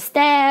chief of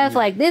staff.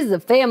 Like, this is a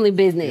family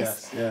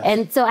business. Yes.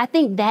 And so I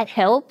think that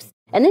helps.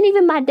 And then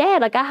even my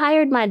dad, like, I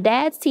hired my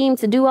dad's team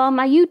to do all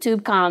my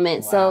YouTube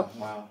comments.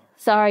 Wow.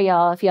 Sorry,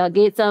 y'all, if y'all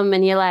get something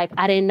and you're like,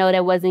 I didn't know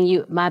that wasn't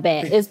you. My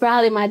bad. It's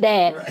probably my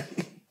dad. Right.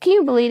 Can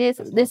you believe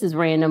this? This is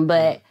random,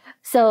 but...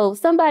 So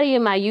somebody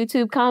in my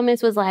YouTube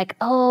comments was like,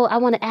 oh, I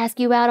want to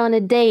ask you out on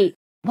a date.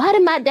 Why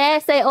did my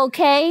dad say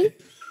okay?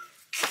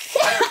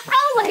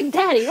 I was like,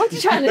 Daddy, what you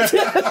trying to do?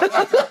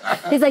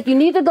 He's like, you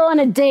need to go on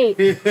a date.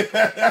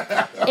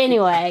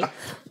 Anyway,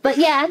 but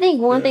yeah, I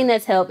think one thing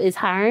that's helped is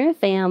hiring a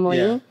family.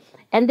 Yeah.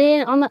 And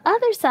then on the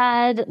other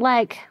side,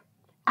 like,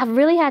 I've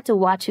really had to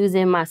watch who's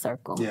in my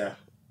circle. Yeah.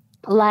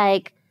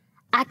 Like,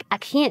 I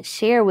can't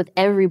share with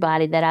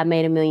everybody that I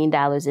made $1 million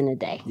in a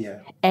day. Yeah.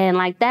 And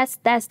like, that's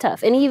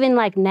tough. And even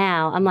like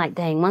now, I'm like,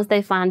 dang, once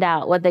they find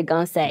out, what they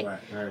gonna say?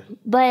 Right.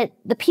 But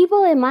the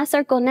people in my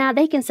circle now,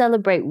 they can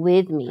celebrate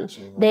with me.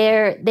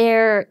 Absolutely.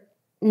 They're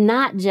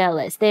not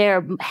jealous.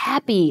 They're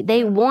happy.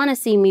 They want to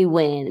see me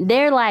win.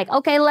 They're like,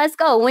 okay, let's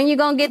go. When you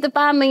gonna get the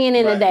 $5 million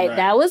in a day? Right.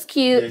 That was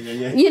cute.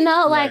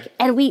 Yeah. Like,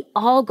 and we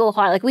all go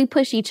hard. Like, we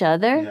push each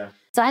other. Yeah.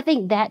 So I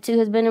think that too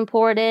has been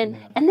important.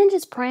 Yeah. And then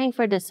just praying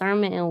for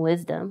discernment and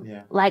wisdom.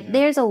 Yeah. Like,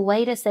 there's a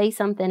way to say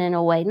something and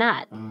a way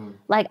not.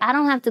 Like, I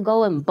don't have to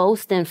go and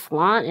boast and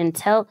flaunt and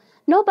tell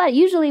nobody.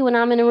 Usually when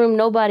I'm in a room,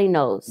 nobody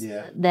knows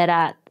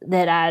that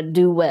I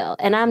do well.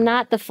 And I'm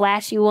not the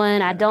flashy one.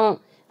 Yeah.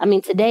 I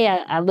mean, today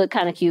I look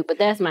kind of cute, but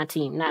that's my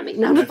team, not me.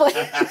 No,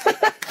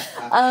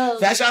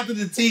 Flash out to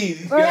the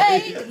team.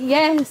 Right?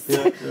 Yes.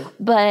 Yeah.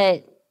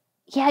 But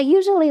Yeah,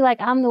 usually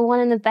like I'm the one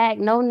in the back,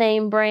 no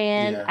name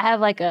brand. Yeah. I have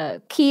like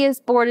a Kia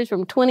Sportage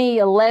from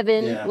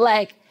 2011. Yeah.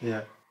 Like,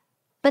 Yeah.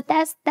 but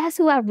that's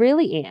who I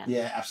really am.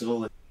 Yeah,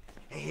 absolutely.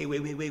 Hey,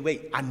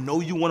 wait. I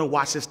know you want to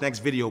watch this next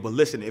video, but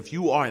listen, if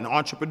you are an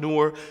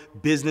entrepreneur,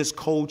 business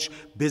coach,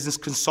 business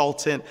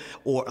consultant,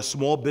 or a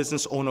small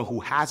business owner who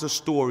has a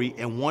story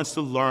and wants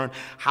to learn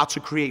how to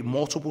create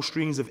multiple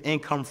streams of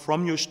income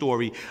from your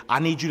story, I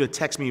need you to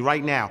text me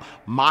right now,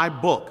 my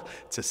book,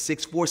 to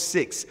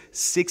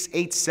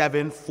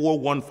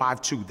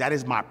 646-687-4152. That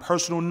is my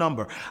personal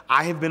number.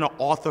 I have been an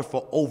author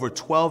for over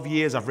 12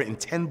 years. I've written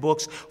 10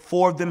 books.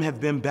 4 of them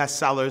have been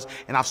bestsellers,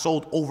 and I've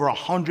sold over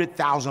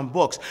 100,000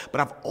 books.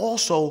 But I've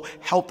also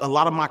helped a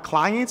lot of my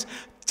clients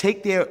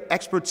take their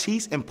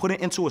expertise and put it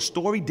into a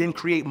story, then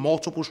create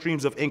multiple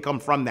streams of income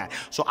from that.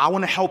 So I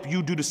want to help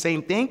you do the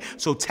same thing.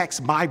 So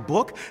text my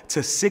book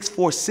to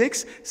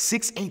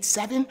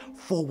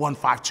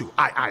 646-687-4152. All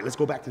right, let's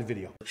go back to the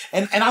video.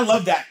 And I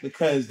love that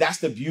because that's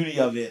the beauty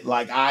of it.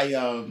 Like I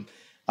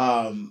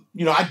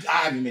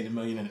haven't made $1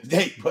 million in a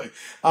day, but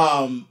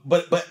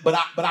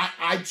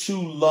I too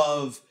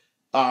love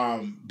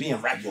being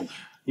regular.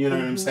 You know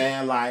what I'm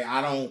saying? Like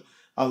I don't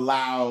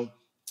allow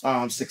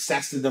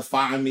success to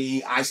define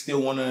me. I still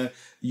want to,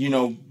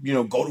 go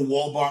to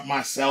Walmart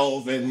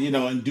myself and,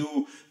 and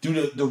do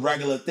the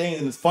regular things.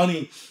 And it's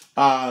funny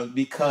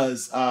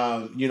because,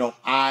 the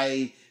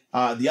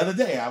other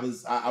day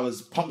I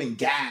was pumping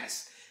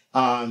gas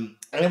and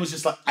it was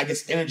just like, I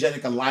guess,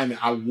 energetic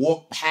alignment. I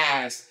walked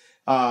past,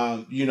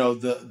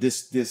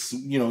 this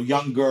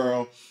young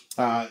girl,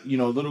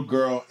 little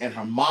girl and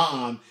her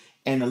mom.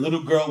 And the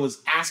little girl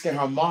was asking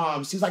her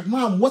mom, she's like,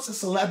 Mom, what's a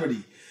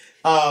celebrity?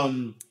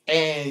 And,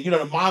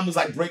 the mom was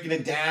like breaking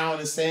it down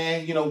and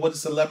saying, what a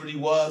celebrity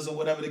was or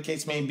whatever the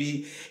case may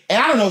be.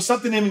 And I don't know,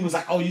 something in me was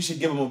like, oh, you should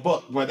give him a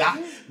book. But I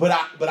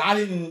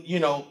didn't,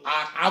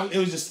 it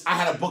was just, I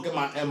had a book in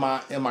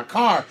my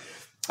car.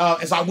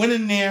 And so I went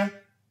in there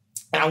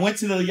and I went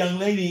to the young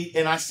lady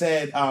and I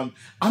said, I'm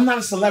not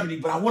a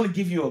celebrity, but I want to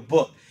give you a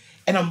book.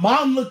 And her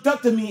mom looked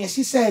up to me and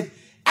she said,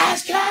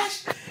 Ask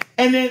Cash?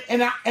 And then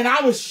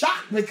I was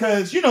shocked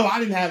because, I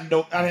didn't have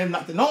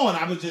nothing on.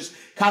 I was just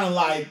kind of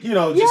like, kind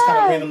of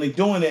randomly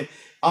doing it.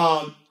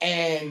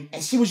 And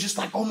she was just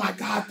like, oh my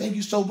God, thank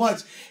you so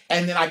much.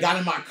 And then I got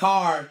in my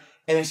car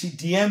and then she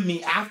DM'd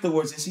me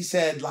afterwards and she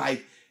said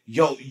like,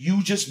 yo,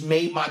 you just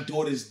made my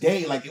daughter's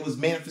day. Like it was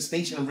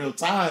manifestation in real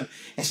time.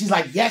 And she's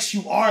like, yes,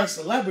 you are a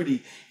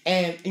celebrity.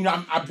 And,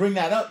 I bring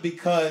that up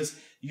because,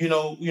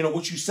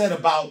 what you said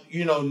about,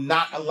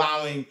 not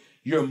allowing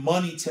your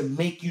money to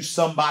make you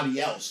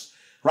somebody else,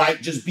 right?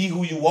 Just be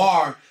who you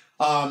are.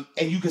 And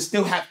you can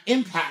still have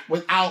impact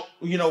without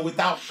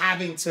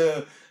having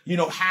to,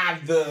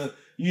 have the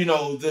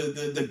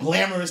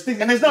glamorous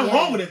things. And there's nothing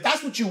wrong with it.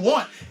 That's what you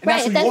want. And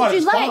right, that's what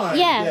you want. Like. Fine.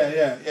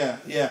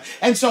 Yeah.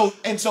 And so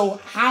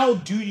how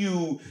do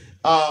you,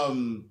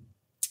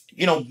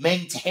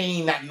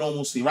 maintain that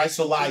normalcy, right?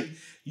 So like,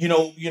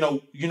 what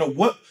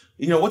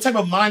type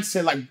of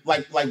mindset,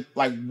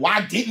 like,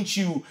 why didn't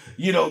you,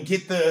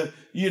 get the,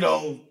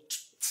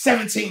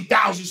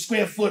 17,000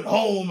 square foot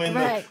home and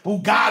the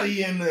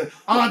Bugatti and the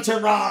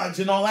entourage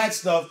and all that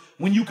stuff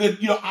when you could,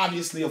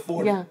 obviously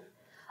afford it?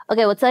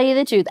 Okay, well, tell you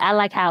the truth, I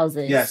like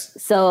houses. Yes.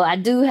 So I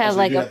do have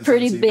like a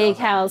pretty big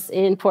house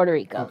in Puerto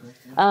Rico. Okay.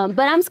 But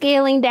I'm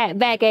scaling that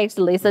back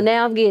actually. So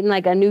now I'm getting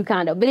like a new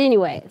condo. But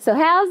anyway, so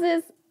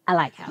houses, I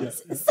like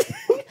houses.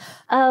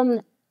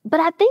 But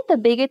I think the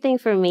bigger thing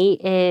for me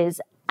is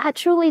I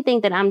truly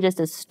think that I'm just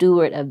a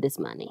steward of this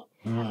money.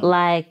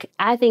 Like,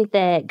 I think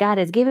that God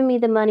has given me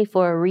the money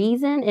for a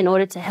reason in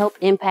order to help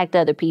impact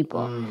other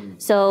people.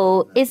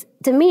 So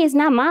to me, it's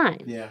not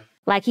mine. Yeah.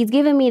 Like he's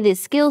given me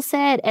this skill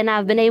set and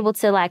I've been able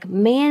to like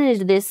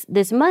manage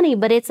this money,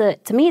 but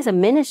to me, it's a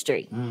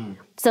ministry.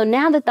 So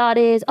now the thought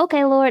is,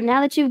 okay, Lord, now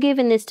that you've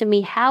given this to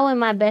me, how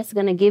am I best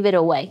going to give it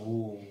away?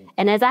 Ooh.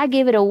 And as I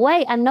give it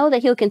away, I know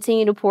that he'll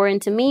continue to pour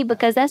into me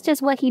because that's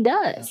just what he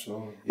does.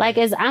 Absolutely. Yeah. Like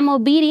as I'm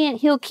obedient,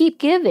 he'll keep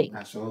giving.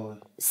 Absolutely.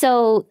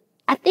 So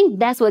I think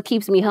that's what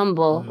keeps me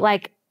humble.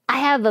 Like I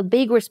have a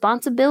big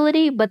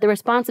responsibility, but the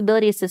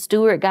responsibility is to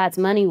steward God's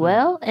money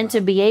well and to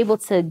be able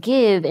to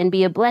give and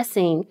be a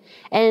blessing.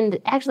 And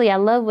actually, I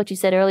love what you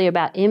said earlier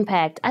about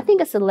impact. I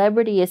think a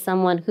celebrity is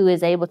someone who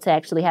is able to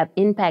actually have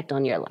impact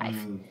on your life.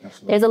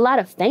 There's a lot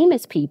of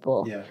famous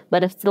people,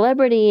 but a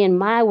celebrity in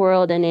my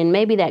world and in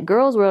maybe that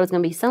girl's world is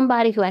going to be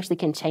somebody who actually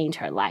can change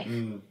her life.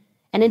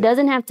 And it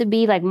doesn't have to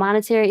be like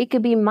monetary. It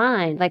could be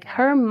mind. Like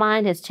her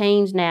mind has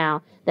changed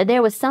now that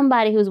there was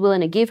somebody who's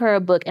willing to give her a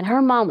book and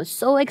her mom was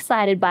so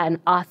excited by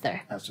an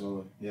author.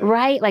 Absolutely. Yeah.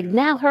 Right? Like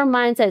now her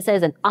mindset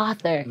says an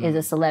author is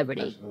a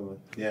celebrity. Absolutely.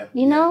 Yeah.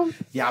 You know?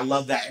 Yeah, I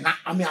love that. And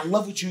I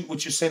love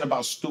what you're saying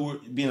about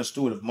being a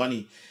steward of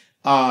money.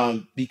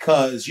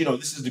 Because,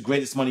 this is the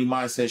greatest money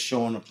mindset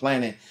show on the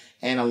planet.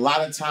 And a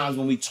lot of times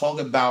when we talk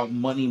about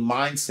money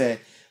mindset,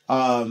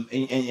 and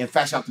in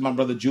fact, shout out to my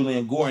brother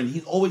Julian Gordon,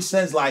 he always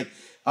says the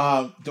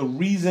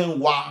reason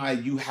why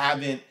you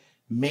haven't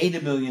made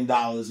 $1 million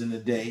in a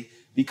day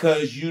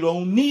because you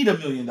don't need $1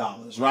 million,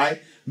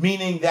 right?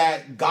 Meaning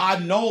that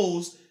God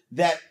knows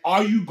that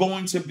are you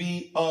going to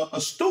be a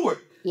steward,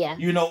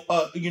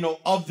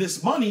 of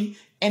this money?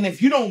 And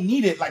if you don't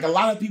need it, like a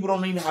lot of people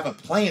don't even have a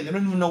plan. They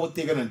don't even know what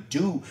they're gonna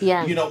do.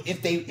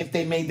 If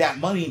they made that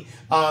money.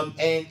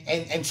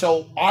 And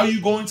so are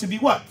you going to be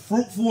what?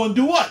 Fruitful and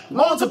do what?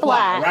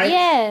 Multiply, right?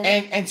 Yeah.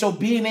 And so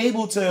being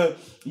able to,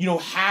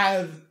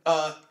 have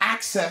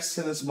access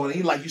to this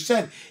money, like you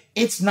said,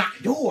 it's not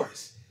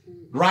yours,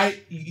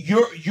 right?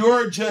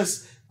 You're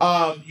just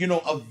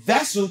a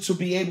vessel to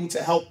be able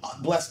to help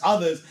bless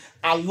others.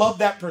 I love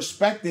that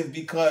perspective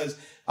because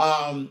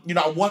I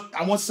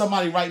want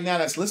somebody right now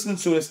that's listening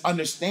to this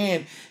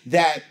understand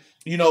that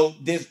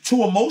there's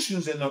two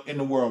emotions in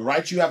the world,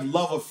 right? You have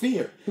love or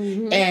fear,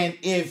 and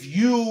if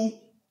you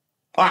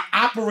are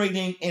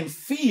operating in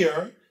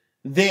fear,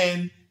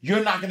 then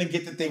you're not going to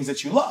get the things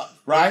that you love,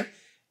 right?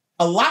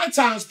 A lot of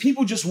times,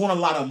 people just want a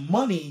lot of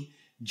money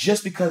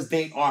just because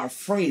they are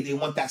afraid. They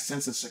want that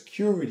sense of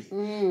security,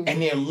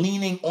 and they're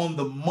leaning on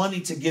the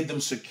money to give them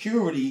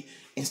security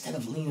instead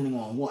of leaning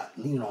on what?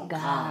 Leaning on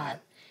God.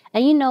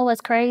 And you know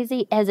what's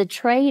crazy? As a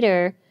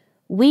trader,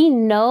 we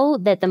know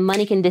that the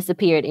money can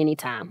disappear at any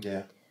time.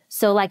 Yeah.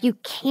 So like you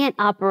can't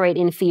operate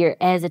in fear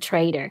as a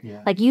trader.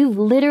 Yeah. Like you've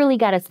literally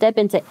got to step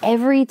into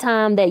every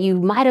time that you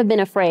might have been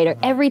afraid or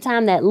every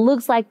time that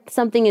looks like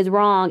something is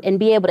wrong and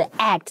be able to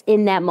act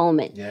in that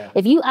moment. Yeah.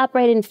 If you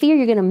operate in fear,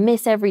 you're going to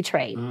miss every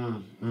trade.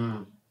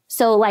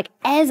 So like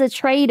as a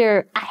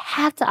trader, I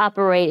have to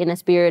operate in a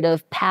spirit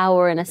of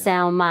power and a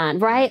sound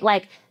mind, right?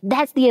 Like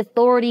that's the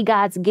authority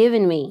God's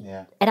given me.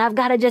 Yeah. And I've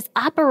got to just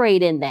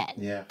operate in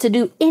that to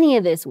do any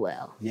of this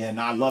well. Yeah,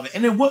 no, I love it.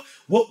 And then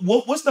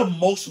what's the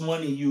most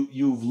money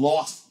you've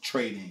lost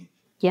trading?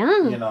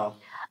 Yeah.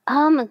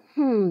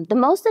 The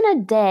most in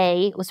a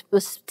day was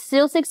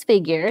still 6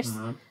 figures.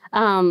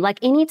 Like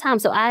anytime,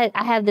 so I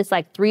have this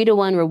like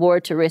 3-to-1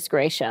 reward to risk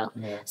ratio.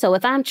 Yeah. So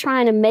if I'm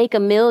trying to make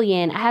 $1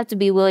 million, I have to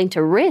be willing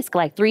to risk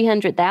like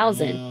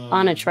 300,000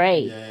 on a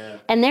trade. Yeah.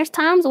 And there's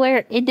times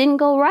where it didn't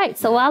go right,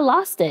 so I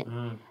lost it.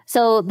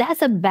 So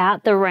that's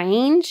about the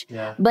range.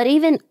 Yeah. But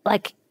even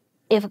like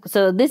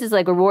so this is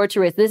like reward to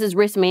risk. This is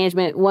risk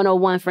management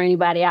 101 for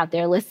anybody out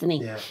there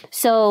listening. Yeah.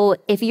 So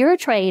if you're a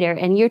trader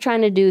and you're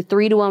trying to do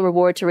 3-to-1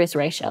 reward to risk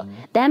ratio,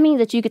 that means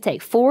that you could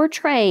take 4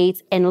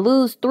 trades and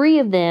lose 3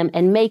 of them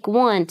and make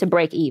 1 to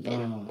break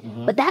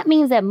even. But that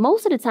means that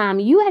most of the time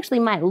you actually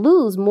might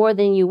lose more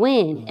than you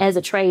win as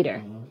a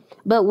trader.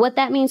 But what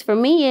that means for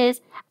me is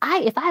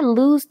if I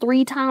lose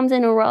 3 times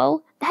in a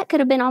row, that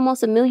could have been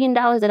almost $1 million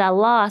that I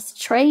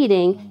lost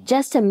trading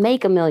just to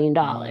make $1 million.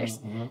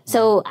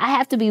 So I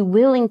have to be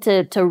willing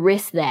to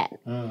risk that.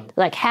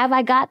 Like, have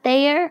I got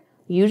there?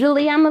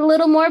 Usually I'm a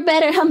little more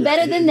better. I'm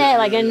better than that.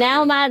 Like, and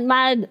now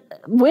my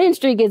win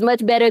streak is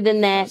much better than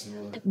that.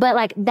 Absolutely. But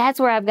like, that's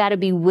where I've got to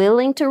be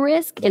willing to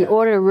risk in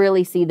order to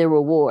really see the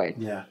reward.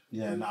 Yeah.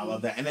 No, I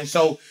love that. And then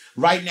so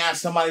right now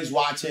somebody's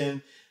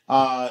watching,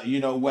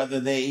 whether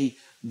they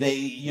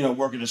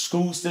work in the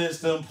school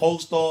system,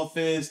 post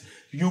office,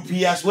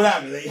 UPS,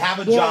 whatever. They have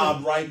a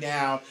job right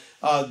now.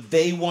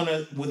 They want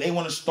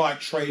to start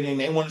trading.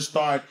 They want to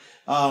start,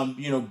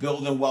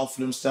 building wealth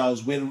for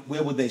themselves.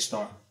 Where would they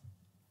start?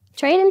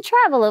 Trade and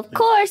travel, of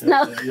course.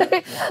 No,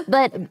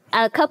 but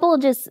a couple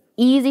of just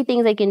easy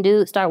things they can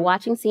do. Start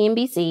watching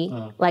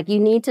CNBC. Like you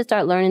need to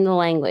start learning the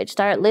language.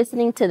 Start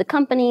listening to the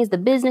companies, the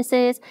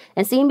businesses,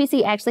 and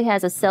CNBC actually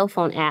has a cell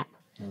phone app.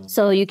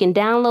 So you can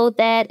download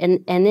that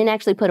and then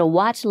actually put a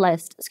watch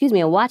list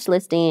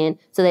in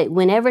so that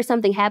whenever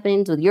something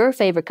happens with your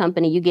favorite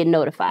company, you get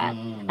notified.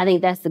 I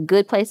think that's a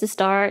good place to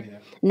start. Yeah.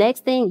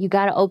 Next thing, you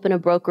got to open a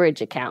brokerage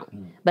account.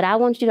 But I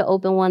want you to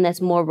open one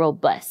that's more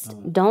robust.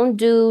 Don't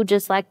do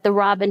just like the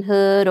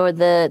Robinhood or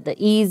the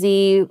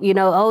easy,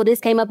 this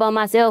came up on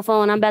my cell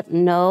phone.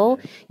 No,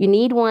 you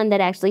need one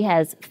that actually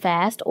has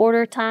fast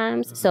order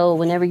times. So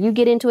whenever you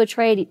get into a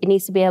trade, it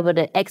needs to be able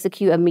to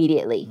execute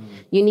immediately.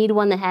 You need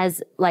one that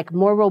has like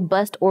more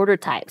robust order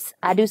types.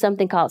 I do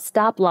something called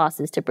stop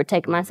losses to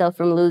protect myself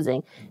from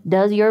losing.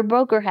 Does your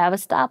broker have a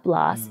stop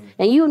loss?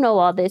 And you know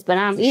all this, but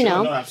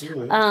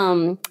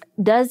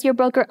does your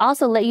broker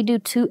also let you do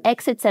 2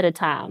 exits at a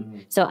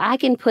time? So I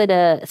can put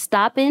a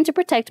stop in to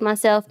protect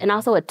myself and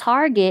also a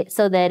target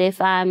so that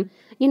if I'm,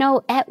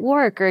 at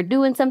work or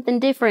doing something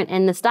different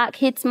and the stock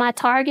hits my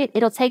target,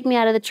 it'll take me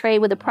out of the trade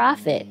with a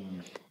profit.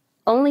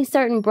 Only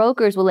certain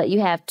brokers will let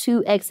you have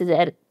 2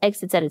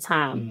 exits at a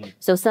time.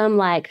 So some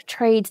like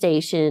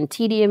TradeStation,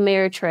 TD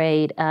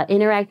Ameritrade,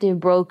 Interactive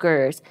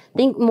Brokers,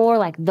 think more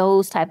like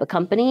those type of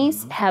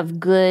companies have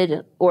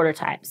good order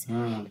types.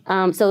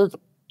 So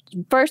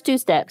first 2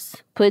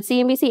 steps, put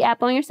CNBC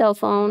app on your cell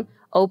phone,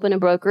 open a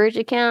brokerage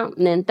account,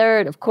 and then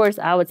third, of course,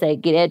 I would say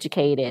get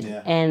educated.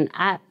 Yeah. And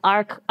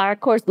our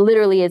course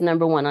literally is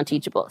 #1 on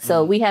Teachable.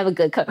 So we have a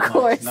good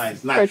course.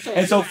 Nice.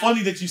 And so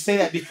funny that you say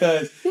that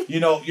because,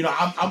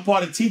 I'm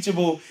part of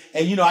Teachable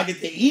and, I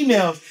get the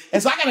emails.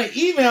 And so I got an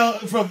email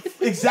from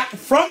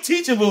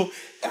Teachable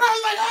And I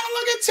was like, oh,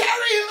 look at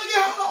Teri, look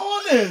at her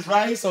on this,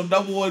 right? So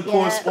 #1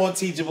 course on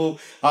Teachable.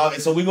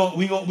 And so we're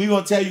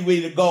gonna tell you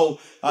where to go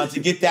to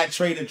get that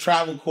trade and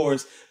travel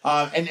course.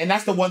 And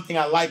that's the one thing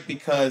I like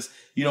because,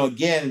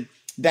 again,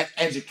 that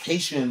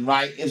education,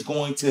 right, is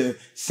going to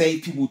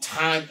save people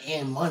time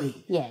and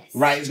money. Yes.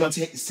 Right? It's going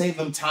to save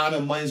them time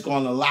and money. It's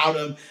going to allow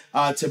them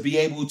to be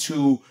able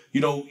to,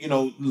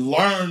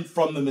 learn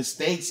from the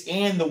mistakes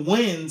and the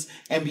wins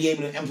and be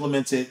able to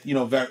implement it,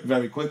 very,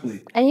 very quickly.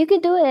 And you can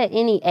do it at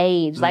any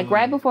age. Like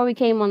right before we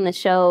came on the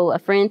show, a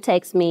friend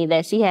texted me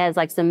that she has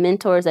like some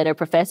mentors that are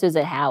professors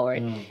at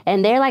Howard.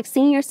 And they're like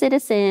senior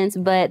citizens,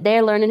 but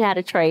they're learning how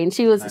to trade. And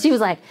she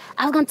was like,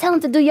 I was going to tell them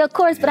to do your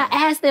course, but I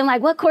asked them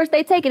like what course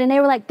they taking. And they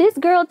were like, this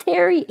girl,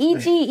 Teri,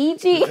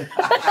 Ijeoma.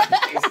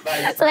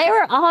 So they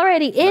were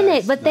already in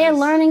it, but they're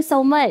learning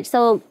so much.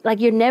 So like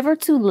you're never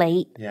too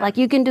late. Yeah. Like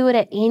you can do it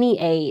at any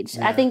age.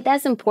 I think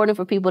that's important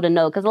for people to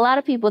know because a lot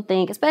of people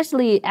think,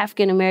 especially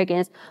African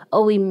Americans,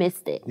 oh, we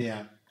missed it.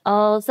 Yeah.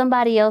 Oh,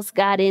 somebody else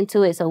got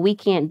into it, so we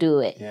can't do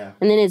it. Yeah.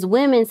 And then as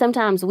women,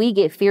 sometimes we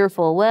get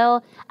fearful.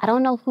 Well, I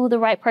don't know who the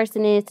right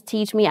person is to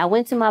teach me. I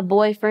went to my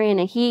boyfriend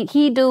and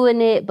he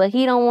doing it, but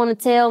he don't want to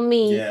tell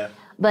me. Yeah.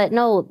 But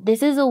no,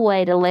 this is a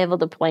way to level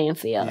the playing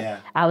field. Yeah.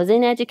 I was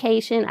in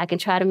education. I can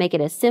try to make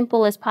it as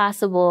simple as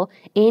possible.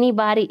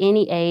 Anybody,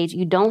 any age.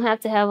 You don't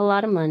have to have a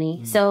lot of money.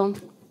 So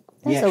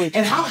that's what we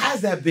And how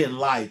has that been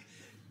like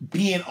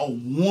being a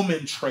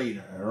woman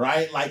trader,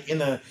 right? Like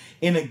in a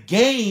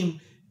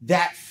game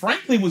that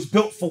frankly was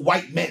built for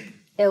white men.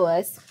 It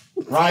was.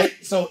 Right?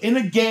 So in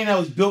a game that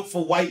was built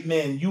for white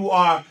men, you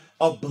are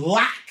a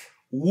black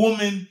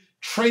woman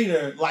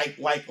trader. Like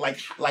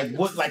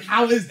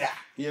how is that?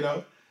 You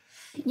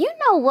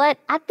know what?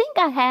 I think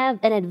I have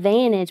an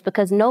advantage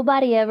because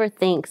nobody ever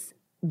thinks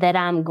that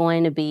I'm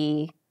going to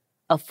be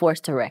a force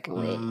to reckon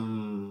with.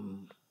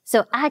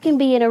 So I can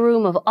be in a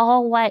room of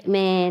all white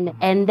men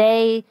and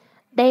they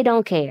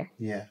don't care.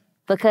 Yeah.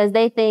 Because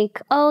they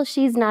think, oh,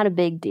 she's not a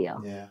big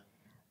deal. Yeah.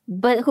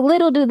 But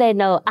little do they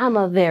know I'm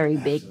a very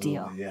big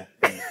deal. Yeah.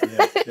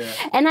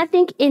 And I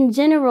think in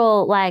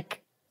general, like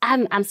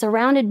I'm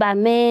surrounded by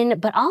men,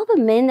 but all the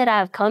men that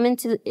I've come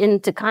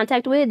into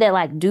contact with that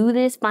like do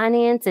this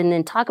finance and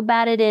then talk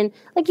about it and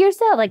like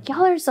yourself, like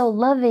y'all are so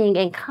loving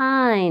and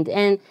kind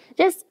and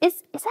just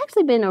it's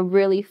actually been a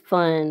really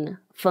fun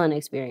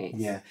experience.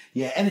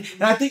 Yeah. And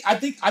I think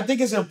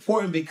it's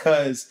important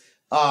because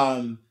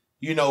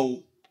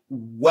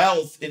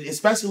wealth, and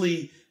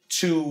especially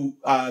to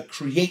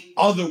create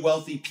other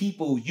wealthy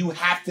people, you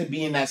have to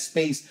be in that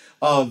space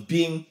of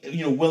being,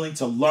 willing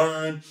to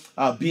learn,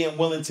 being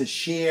willing to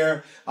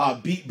share,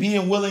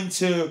 being willing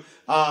to,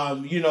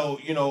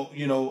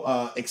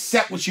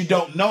 accept what you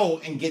don't know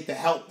and get the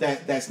help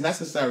that's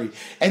necessary.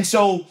 And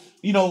so,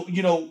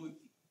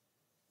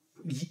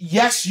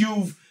 yes,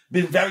 you've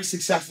been very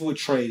successful with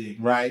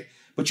trading, right?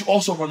 But you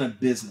also run a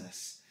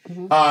business.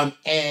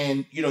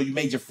 And, you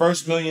made your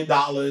first $1 million,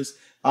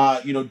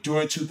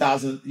 during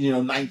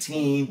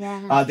 2019.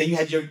 Yeah. Then you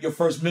had your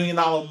first $1 million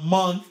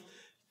month,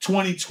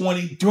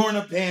 2020, during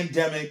a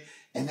pandemic.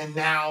 And then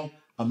now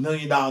 $1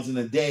 million in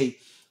a day.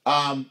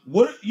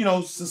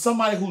 So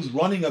somebody who's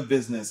running a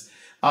business,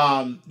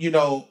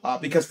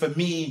 because for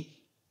me,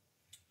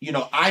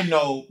 I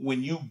know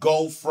when you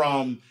go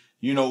from,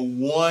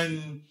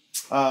 one,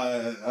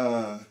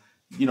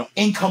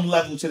 income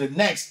level to the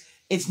next,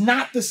 it's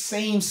not the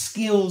same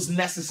skills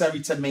necessary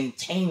to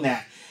maintain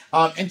that.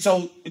 And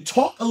so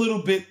talk a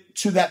little bit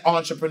to that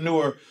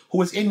entrepreneur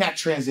who is in that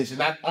transition,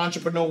 that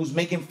entrepreneur who's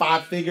making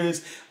 5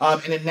 figures,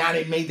 and then now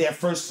they made their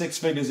first 6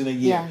 figures in a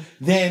year. Yeah.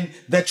 Then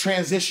the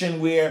transition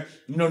where,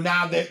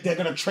 now they're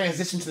going to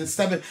transition to the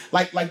 7,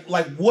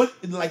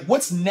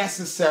 what's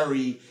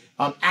necessary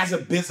as a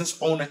business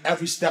owner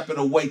every step of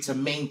the way to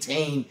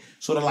maintain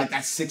sort of like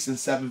that 6 and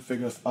 7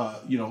 figure,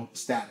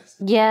 status.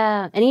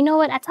 Yeah. And you know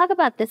what? I talk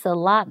about this a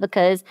lot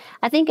because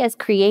I think as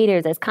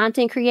creators, as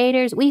content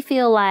creators, we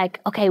feel like,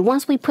 okay,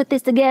 once we put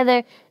this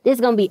together, this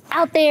is going to be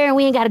out there and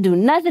we ain't got to do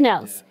nothing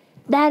else. Yeah.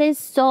 That is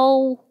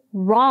so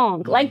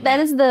wrong. Like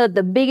that is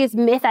the biggest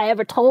myth I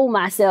ever told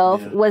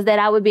myself was that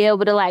I would be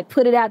able to like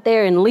put it out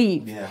there and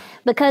leave. Yeah.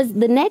 Because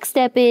the next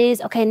step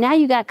is, okay, now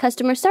you got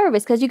customer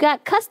service because you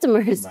got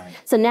customers. Right.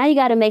 So now you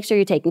got to make sure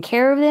you're taking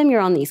care of them. You're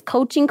on these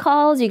coaching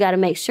calls. You got to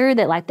make sure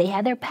that like they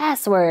have their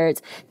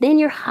passwords. Then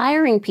you're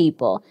hiring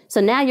people.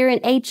 So now you're in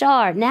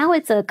HR. Now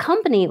it's a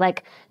company.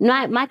 Like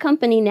my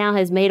company now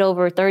has made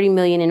over $30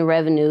 million in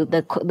revenue,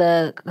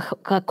 the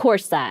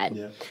course side.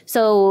 Yeah.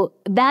 So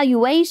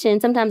valuation,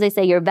 sometimes they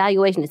say your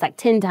valuation is like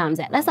 10 times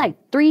that. That's like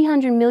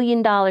 $300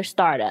 million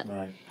startup.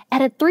 Right.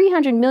 At a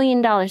 $300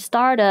 million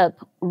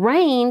startup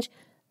range,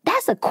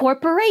 that's a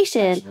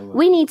corporation. Absolutely.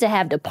 We need to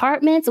have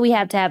departments. We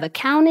have to have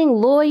accounting,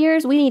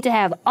 lawyers. We need to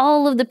have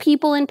all of the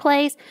people in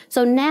place.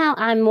 So now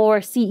I'm more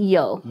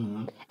CEO.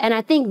 Mm-hmm. And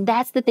I think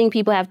that's the thing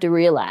people have to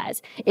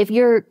realize. If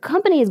your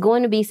company is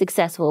going to be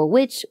successful,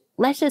 which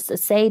let's just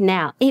say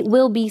now, it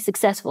will be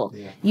successful.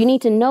 Yeah. You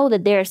need to know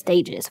that there are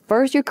stages.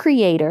 First, your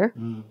creator,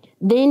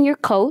 then your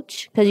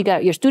coach, because you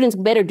got your students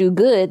better do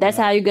good. That's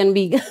how you're going to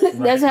be.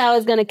 That's how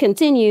it's going to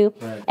continue.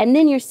 Right. And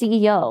then your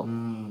CEO.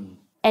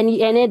 And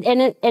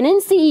in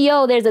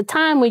CEO, there's a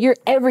time when you're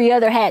every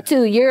other hat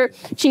too. You're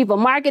chief of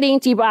marketing,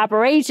 chief of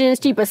operations,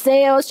 chief of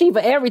sales, chief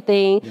of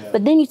everything. Yeah.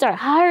 But then you start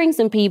hiring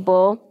some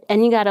people,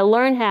 and you got to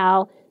learn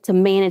how to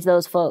manage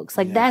those folks.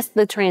 Like that's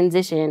the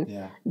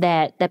transition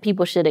that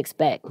people should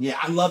expect. Yeah,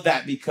 I love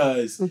that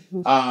because,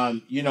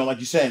 you know, like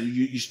you said,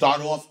 you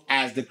start off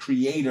as the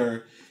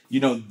creator, you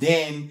know,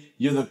 then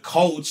you're the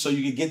coach so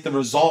you can get the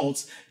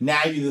results.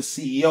 Now you're the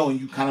CEO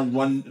and you kind of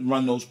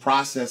run those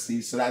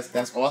processes. So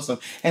that's awesome.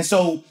 And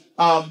so,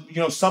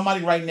 you know,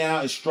 somebody right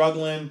now is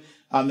struggling.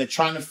 They're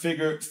trying to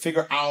figure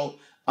out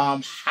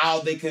how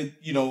they could,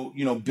 you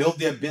know, build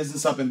their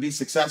business up and be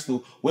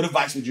successful. What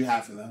advice would you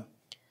have for them?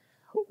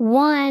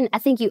 One, I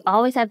think you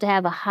always have to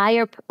have a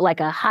higher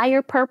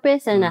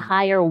purpose and a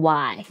higher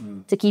why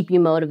to keep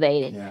you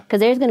motivated. Because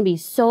there's going to be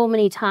so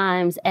many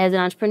times as an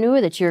entrepreneur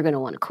that you're going to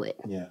want to quit.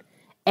 Yeah.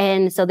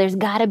 And so there's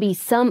got to be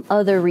some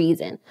other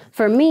reason.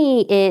 For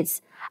me,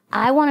 it's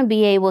I want to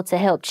be able to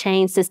help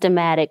change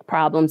systematic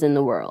problems in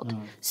the world.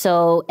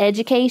 So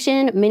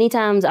education, many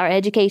times our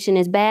education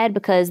is bad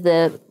because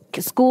the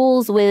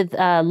schools with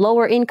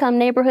lower income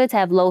neighborhoods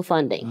have low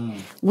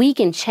funding. We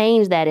can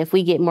change that if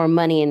we get more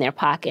money in their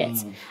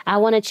pockets. I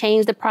want to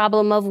change the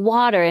problem of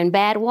water and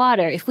bad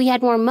water. If we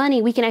had more money,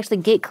 we can actually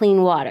get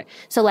clean water.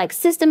 So like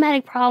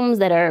systematic problems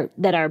that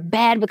are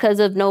bad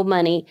because of no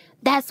money,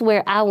 that's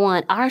where I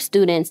want our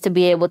students to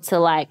be able to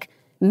like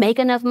make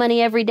enough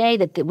money every day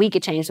that we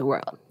could change the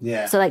world.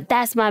 Yeah. So like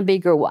that's my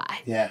bigger why.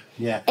 Yeah,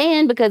 yeah.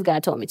 And because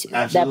God told me to.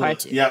 Absolutely. That part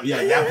too. Yeah,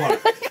 that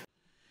part.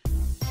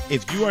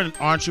 If you are an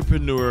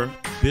entrepreneur,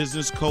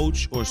 business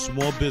coach, or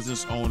small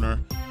business owner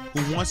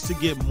who wants to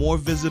get more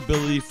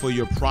visibility for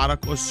your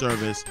product or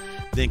service,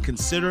 then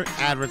consider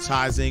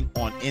advertising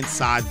on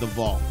Inside the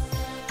Vault.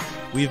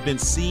 We have been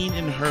seen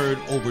and heard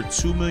over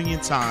 2 million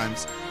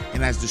times,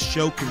 and as the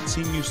show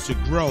continues to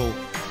grow,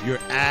 your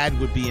ad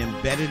would be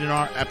embedded in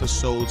our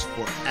episodes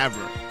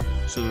forever.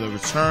 So the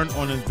return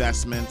on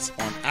investments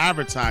on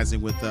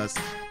advertising with us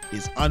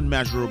is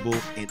unmeasurable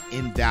and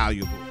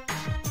invaluable.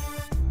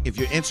 If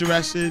you're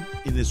interested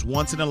in this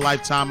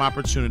once-in-a-lifetime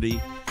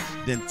opportunity,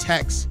 then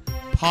text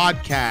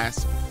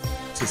PODCAST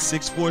to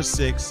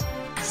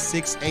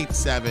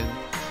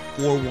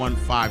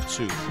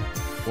 646-687-4152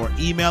 or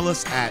email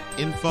us at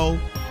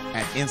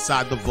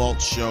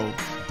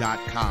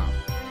info@insidethevaultshow.com.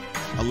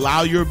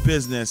 Allow your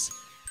business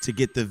to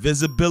get the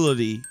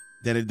visibility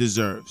that it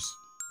deserves.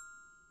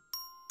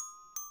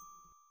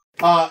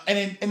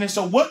 And then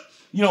so what,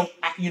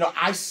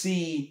 I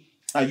see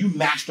you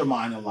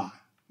mastermind a lot,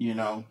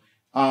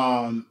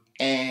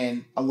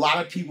 and a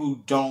lot of people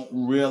don't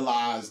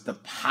realize the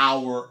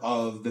power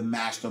of the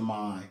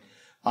mastermind.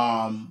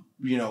 Why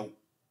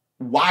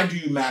do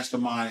you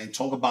mastermind, and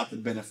talk about the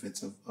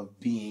benefits of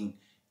being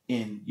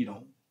in,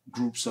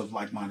 groups of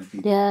like-minded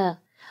people? Yeah.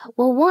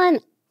 Well,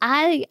 one,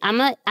 I'm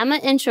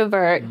an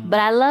introvert, but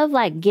I love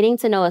like getting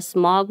to know a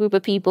small group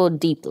of people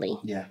deeply.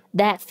 Yeah.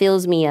 That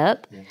fills me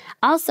up. Yeah.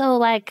 Also,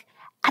 like,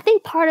 I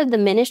think part of the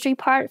ministry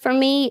part for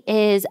me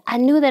is I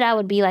knew that I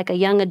would be like a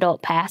young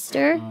adult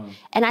pastor,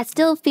 and I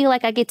still feel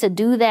like I get to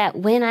do that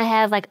when I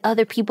have like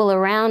other people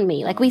around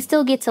me. Like we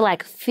still get to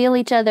like fill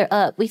each other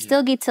up. We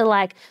still get to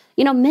like,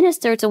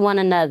 minister to one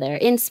another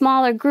in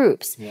smaller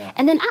groups. Yeah.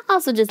 And then I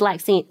also just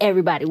like seeing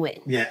everybody win.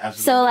 Yeah,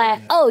 absolutely. So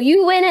like, oh,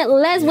 you win it,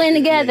 let's win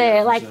together.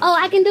 Yeah, like, oh,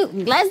 I can do,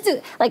 let's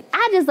do. Like,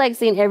 I just like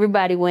seeing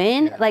everybody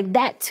win. Yeah. Like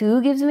that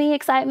too gives me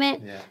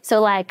excitement. Yeah.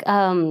 So like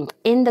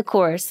in the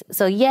course,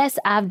 so yes,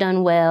 I've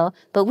done well,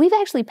 but we've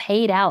actually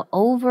paid out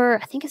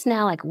over, I think it's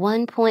now like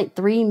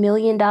 $1.3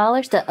 million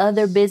to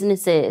other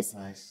businesses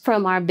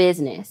from our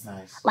business.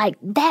 Nice. Like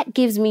that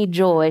gives me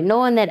joy,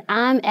 knowing that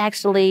I'm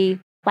actually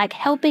like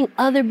helping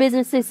other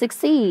businesses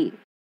succeed.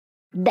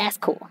 That's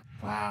cool.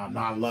 Wow,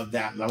 no, I love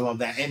that. I love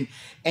that. And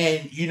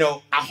I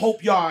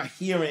hope y'all are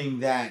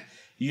hearing that,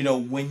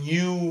 when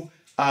you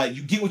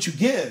get what you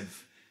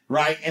give,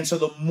 right? And so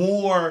the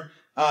more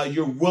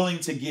you're willing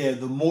to give,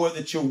 the more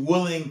that you're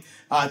willing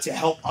to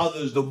help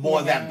others, the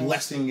more that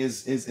blessing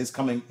is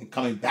coming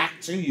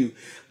back to you.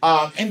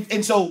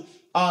 And so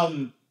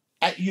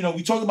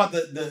we talk about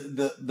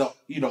the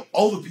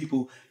older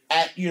people.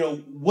 At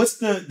what's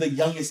the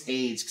youngest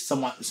age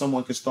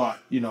someone could start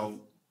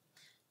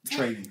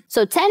trading?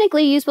 So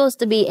technically you're supposed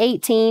to be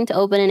 18 to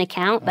open an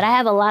account, but I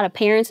have a lot of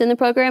parents in the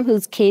program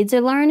whose kids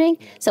are learning.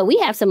 So we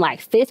have some like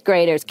 5th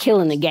graders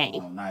killing the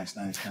game. Oh, nice.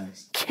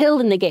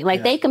 Killing the game.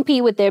 Like they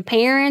compete with their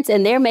parents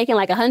and they're making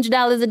like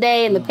 $100 a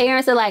day, and the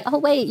parents are like, oh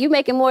wait, you're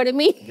making more than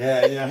me.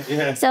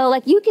 Yeah. So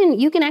like you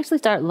can actually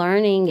start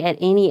learning at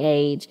any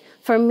age.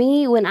 For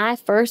me, when I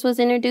first was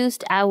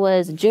introduced, I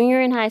was a junior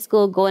in high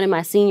school going in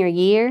my senior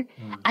year.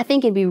 I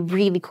think it'd be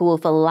really cool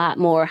if a lot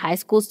more high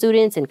school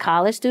students and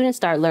college students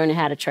start learning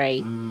how to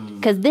trade.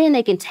 Because then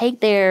they can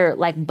take their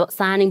like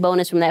signing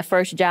bonus from that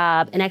first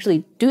job and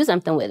actually do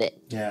something with it.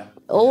 Yeah.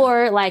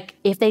 Or like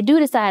if they do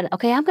decide,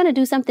 okay, I'm going to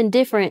do something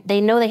different, they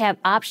know they have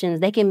options.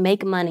 They can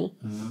make money.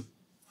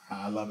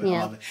 I love it. I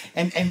love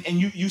it. And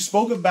you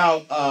spoke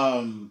about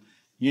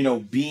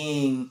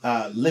being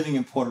living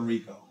in Puerto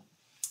Rico.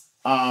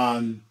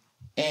 And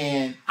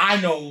I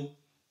know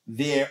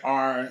there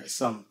are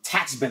some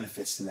tax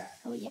benefits to that.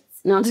 Oh yes.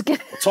 No, I'm just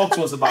kidding. Talk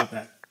to us about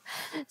that.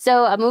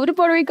 So I moved to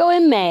Puerto Rico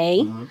in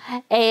May,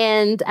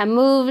 and I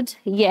moved,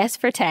 yes,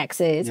 for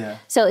taxes. Yeah.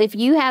 So if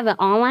you have an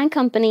online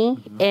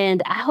company,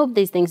 and I hope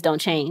these things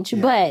don't change,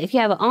 but if you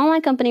have an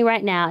online company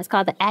right now, it's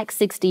called the Act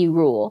 60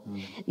 rule.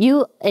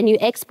 You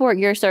export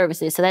your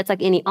services. So that's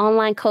like any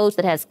online coach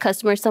that has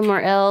customers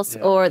somewhere else,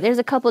 or there's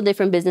a couple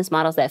different business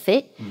models that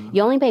fit.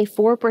 You only pay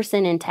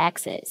 4% in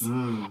taxes.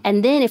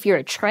 And then if you're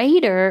a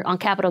trader on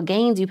capital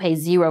gains, you pay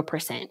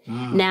 0%.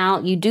 Now,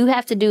 you do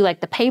have to do like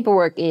the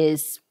paperwork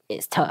is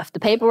tough. The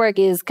paperwork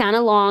is kind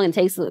of long and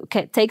takes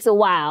a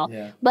while.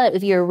 But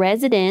if you're a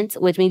resident,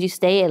 which means you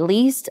stay at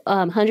least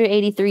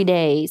 183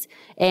 days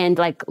and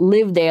like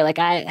live there, like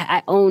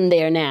I own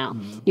there now.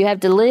 You have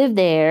to live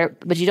there,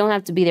 but you don't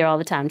have to be there all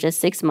the time, just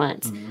 6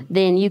 months.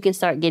 Then you can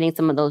start getting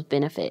some of those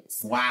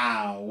benefits.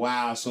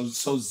 Wow. So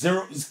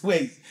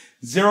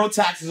zero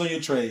taxes on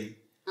your trade.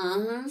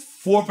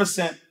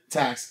 4%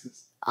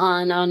 taxes.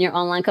 On your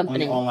online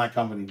company. On your online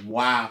company.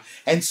 Wow.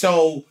 And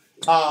so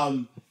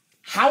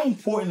how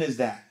important is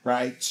that,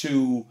 right?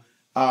 To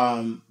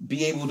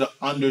be able to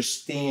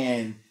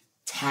understand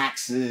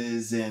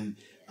taxes and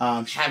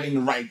having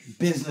the right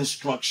business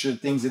structure,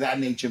 things of that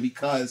nature,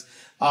 because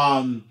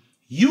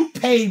you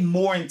pay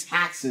more in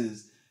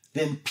taxes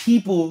than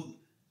people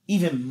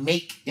even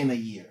make in a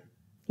year.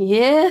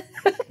 Yeah.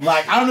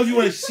 Like, I don't know if you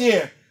want to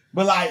share,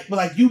 but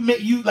you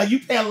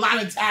pay a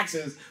lot in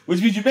taxes,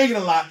 which means you're making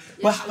a lot,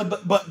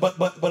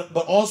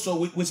 but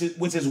also which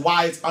is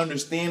why it's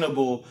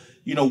understandable.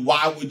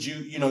 Why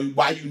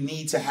you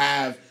need to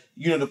have,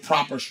 the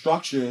proper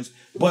structures.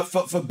 But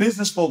for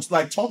business folks,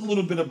 like, talk a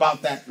little bit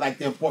about that, like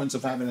the importance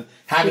of having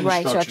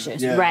right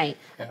structures. Right.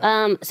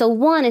 So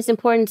one, it's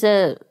important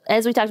to,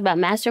 as we talked about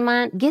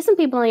mastermind, get some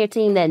people on your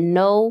team that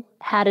know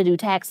how to do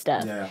tax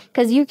stuff.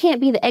 Because you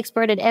can't be the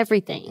expert at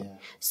everything.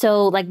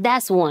 So like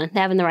that's one,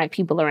 having the right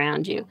people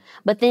around you.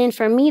 But then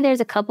for me,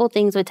 there's a couple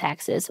things with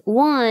taxes.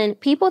 One,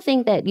 people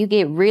think that you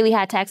get really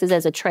high taxes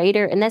as a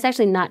trader, and that's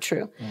actually not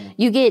true.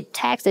 You get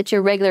taxed at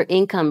your regular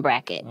income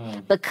bracket.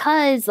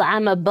 Because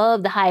I'm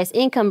above the highest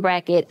income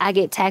bracket, I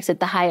get taxed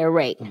at the higher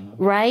rate,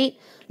 right?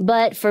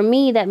 But for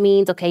me, that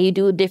means, okay, you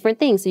do different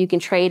things. So you can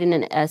trade in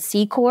a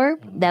C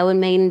Corp. That would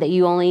mean that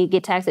you only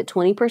get taxed at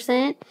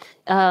 20%.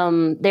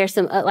 There's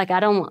some, I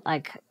don't want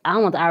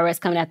the IRS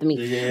coming after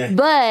me.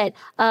 But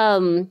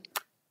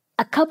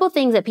a couple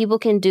things that people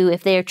can do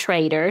if they're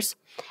traders.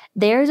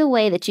 There's a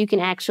way that you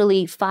can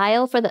actually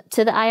file to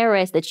the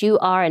IRS that you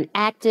are an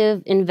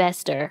active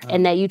investor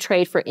and that you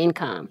trade for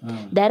income.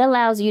 That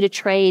allows you to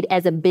trade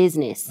as a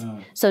business.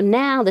 So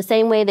now the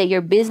same way that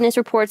your business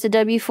reports a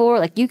W-4,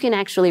 like you can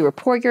actually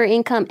report your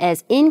income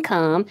as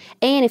income.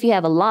 And if you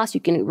have a loss,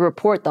 you can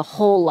report the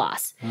whole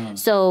loss.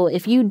 So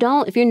if you're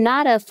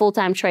not a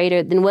full-time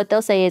trader, then what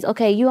they'll say is,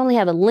 okay, you only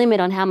have a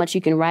limit on how much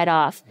you can write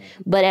off.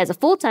 But as a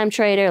full-time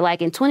trader,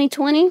 like in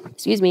 2020,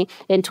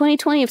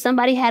 if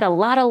somebody had a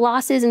lot of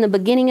losses in the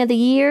beginning of the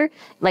year,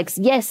 like,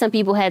 yes, some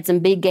people had some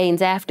big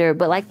gains after,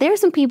 but like there's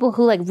some people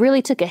who like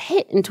really took a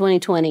hit in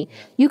 2020.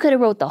 You could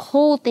have wrote the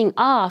whole thing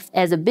off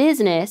as a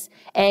business,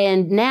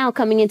 and now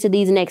coming into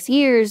these next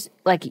years,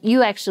 like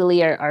you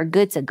actually are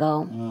good to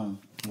go.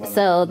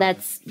 So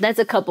that's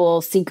a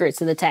couple secrets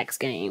to the tax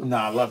game. No,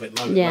 I love it.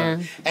 Love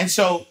it. And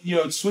so,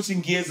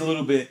 switching gears a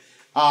little bit,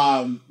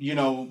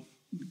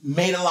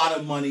 made a lot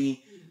of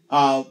money.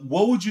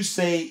 What would you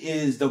say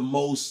is the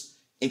most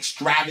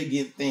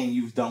extravagant thing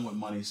you've done with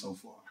money so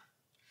far?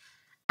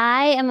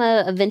 I am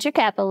a venture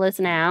capitalist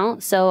now,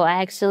 so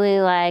I actually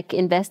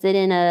invested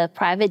in a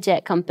private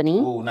jet company.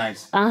 Oh,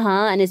 nice.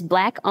 And it's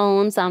Black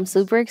owned, so I'm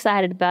super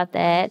excited about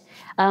that.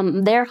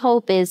 Their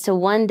hope is to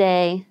one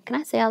day, can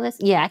I say all this?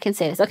 Yeah, I can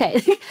say this.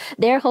 Okay.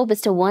 Their hope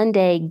is to one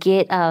day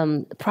get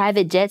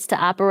private jets to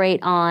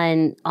operate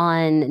on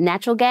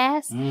natural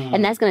gas,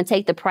 and that's going to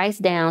take the price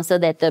down so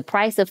that the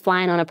price of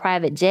flying on a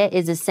private jet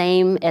is the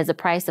same as the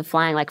price of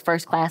flying like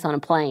first class on a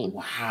plane.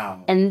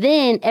 Wow. And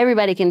then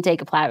everybody can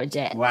take a private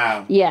jet.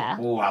 Wow. Yeah.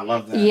 Oh, I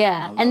love that.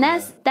 Yeah. And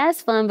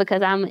that's fun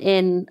because I'm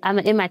an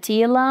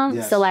MIT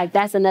alum. So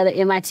that's another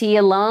MIT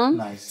alum.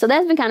 Nice. So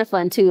that's been kind of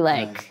fun too.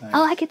 Nice.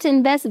 Oh, I get to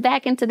invest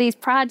back into these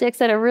projects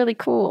that are really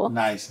cool.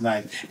 Nice.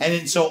 And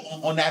then so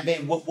on that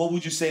vein, what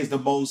would you say is the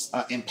most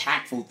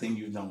impactful thing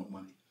you've done with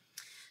money?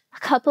 A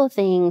couple of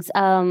things.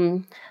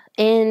 And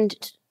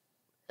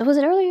was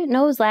it earlier?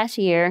 No, it was last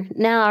year.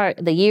 Now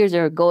the years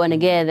are going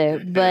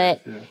together.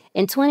 But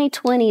In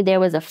 2020,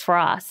 there was a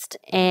frost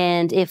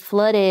and it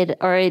flooded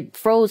or it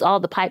froze all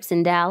the pipes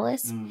in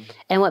Dallas.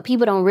 And what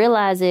people don't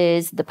realize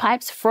is the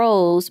pipes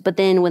froze, but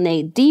then when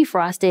they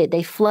defrosted,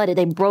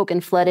 they broke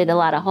and flooded a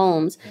lot of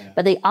homes,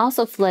 but they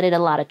also flooded a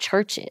lot of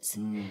churches.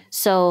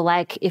 So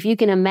like, if you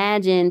can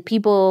imagine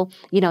people,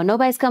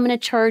 nobody's coming to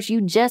church.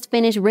 You just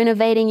finished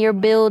renovating your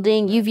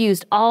building. You've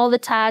used all the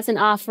tithes and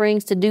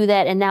offerings to do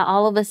that. And now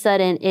all of a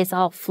sudden it's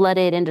all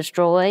flooded and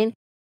destroyed.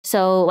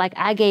 So like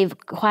I gave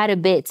quite a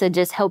bit to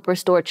just help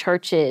restore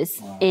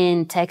churches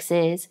in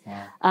Texas.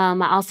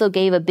 I also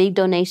gave a big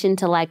donation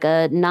to like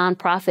a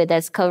nonprofit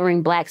that's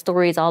covering Black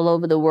stories all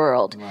over the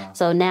world.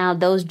 So now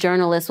those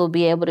journalists will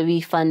be able to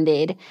be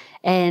funded.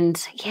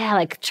 And yeah,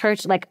 like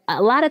church, like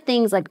a lot of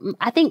things, like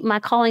I think my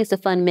calling is to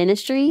fund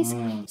ministries.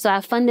 So I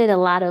funded a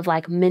lot of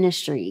like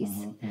ministries.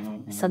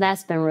 So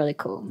that's been really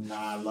cool. Nah,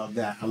 I love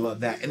that. I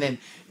love that. And then,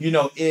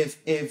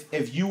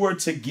 if you were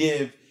to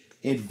give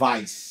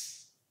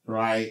advice,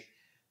 right,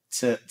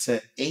 to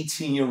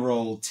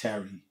 18-year-old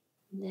Teri,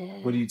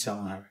 what are you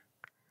telling her?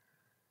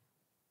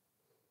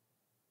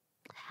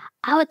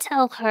 I would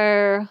tell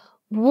her,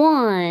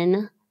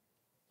 one,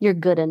 you're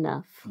good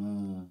enough.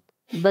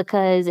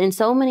 Because in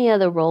so many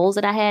other roles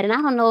that I had, and I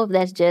don't know if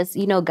that's just,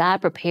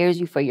 God prepares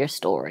you for your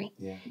story.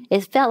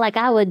 It felt like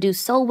I would do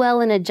so well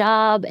in a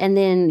job, and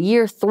then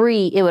year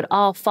 3, it would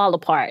all fall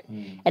apart.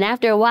 And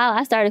after a while,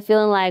 I started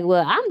feeling like,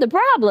 well, I'm the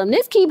problem.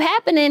 This keep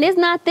happening. It's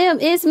not them.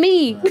 It's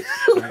me.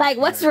 Like,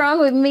 what's wrong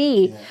with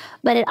me?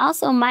 But it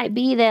also might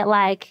be that,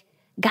 like,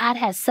 God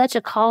has such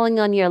a calling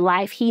on your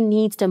life. He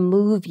needs to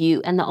move you.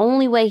 And the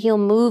only way he'll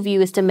move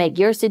you is to make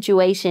your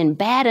situation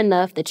bad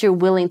enough that you're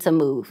willing to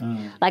move.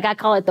 Like I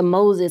call it the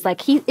Moses.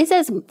 Like it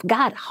says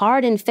God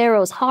hardened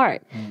Pharaoh's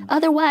heart.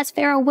 Otherwise,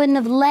 Pharaoh wouldn't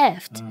have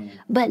left.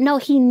 But no,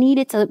 he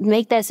needed to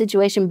make that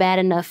situation bad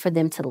enough for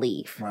them to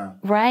leave.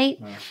 Right?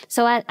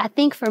 So I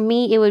think for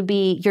me, it would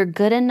be you're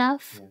good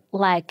enough.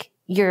 Like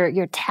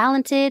you're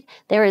talented.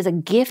 There is a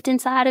gift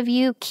inside of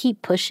you.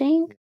 Keep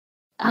pushing.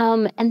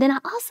 And then I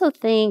also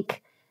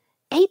think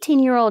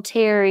 18-year-old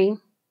Teri,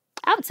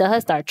 I would tell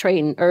her start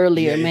trading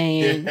earlier,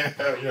 man.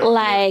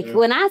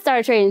 When I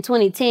started trading in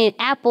 2010,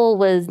 Apple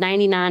was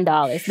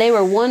 $99. They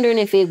were wondering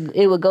if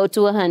it would go to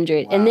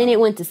 $100. And then it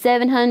went to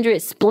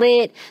 $700,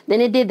 split.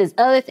 Then it did this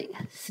other thing.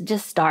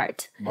 Just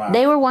start.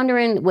 They were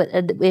wondering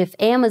if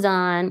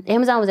Amazon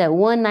was at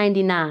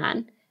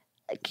 $199.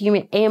 Can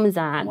you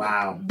Amazon?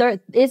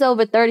 It's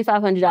over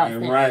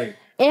 $3,500 now. Right.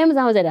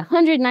 Amazon was at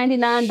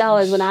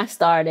 $199 when I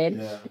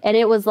started. And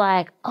it was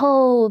like,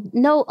 oh,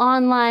 no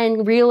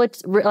online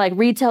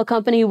retail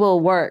company will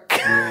work.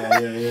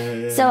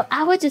 So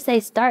I would just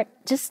say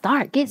just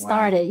start, get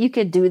started. You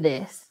could do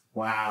this.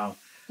 Wow.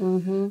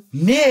 Yeah,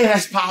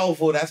 that's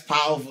powerful. That's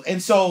powerful.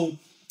 And so,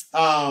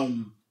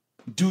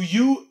 do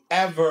you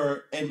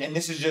ever, and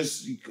this is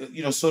just,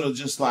 sort of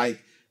just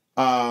like,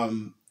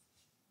 when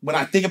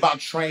I think about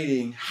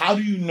trading, how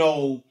do you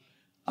know,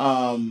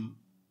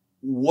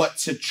 what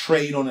to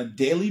trade on a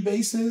daily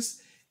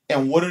basis,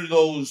 and what are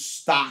those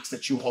stocks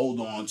that you hold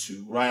on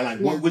to, right? Like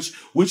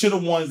which are the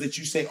ones that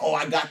you say, oh,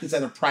 I got this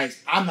at a price,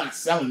 I'm not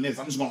selling this,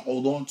 I'm just gonna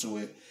hold on to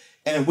it.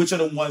 And then which are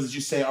the ones that you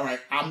say, all right,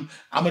 I'm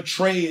gonna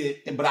trade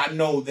it, but I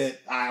know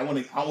that I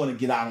wanna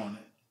get out on it.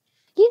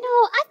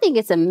 I think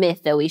it's a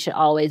myth that we should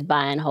always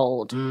buy and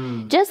hold.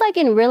 Just like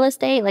in real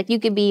estate, like you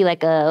could be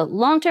like a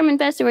long-term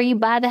investor where you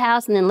buy the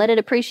house and then let it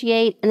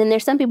appreciate. And then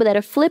there's some people that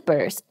are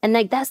flippers, and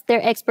like that's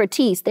their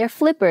expertise. They're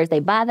flippers. They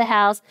buy the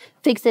house,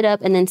 fix it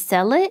up, and then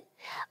sell it.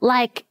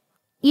 Like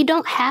you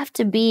don't have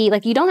to be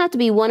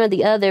one or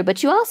the other,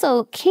 but you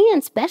also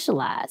can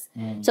specialize.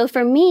 So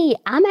for me,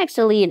 I'm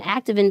actually an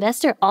active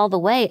investor all the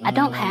way. I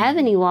don't have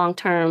any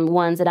long-term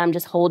ones that I'm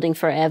just holding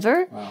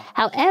forever.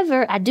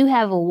 However, I do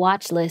have a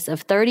watch list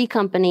of 30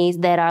 companies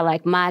that are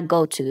like my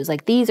go-tos.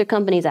 Like these are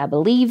companies I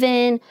believe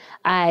in.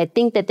 I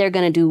think that they're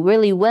going to do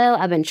really well.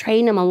 I've been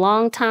trading them a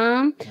long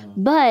time,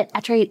 but I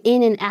trade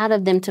in and out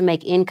of them to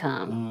make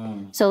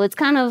income. So it's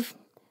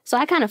So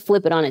I kind of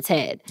flip it on its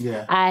head.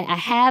 I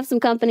have some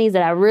companies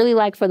that I really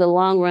like for the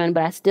long run,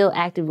 but I still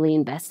actively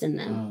invest in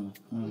them.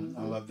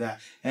 I love that.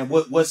 And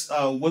what's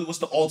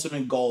the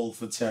ultimate goal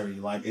for Teri?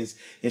 Like, is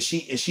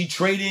she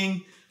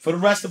trading for the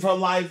rest of her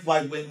life?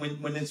 Like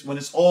when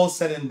it's all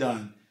said and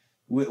done,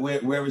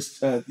 where is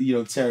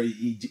Teri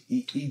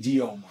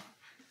Ijeoma?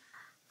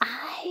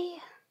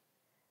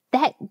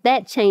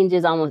 That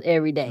changes almost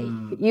every day.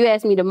 You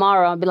ask me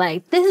tomorrow, I'll be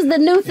like, this is the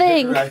new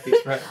thing. Right.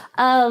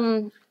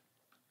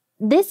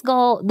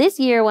 This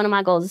year, one of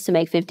my goals is to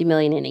make $50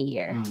 million in a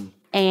year.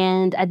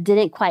 And I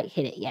didn't quite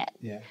hit it yet.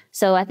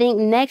 So I think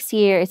next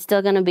year it's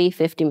still going to be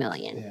 $50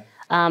 million.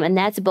 And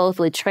that's both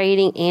with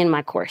trading and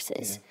my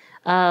courses.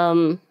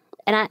 And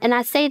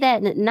I say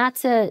that not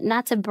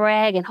to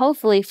brag and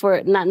hopefully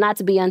for not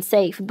to be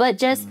unsafe, but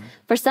just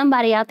for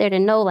somebody out there to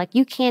know, like,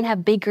 you can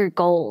have bigger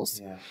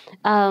goals.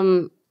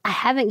 I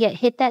haven't yet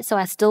hit that, so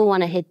I still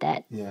want to hit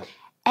that.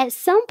 At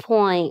some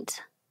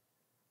point,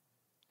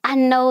 I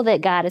know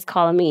that God is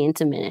calling me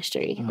into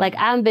ministry. Like,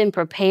 I've been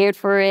prepared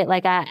for it.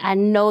 Like, I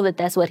know that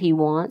that's what he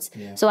wants.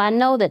 Yeah. So I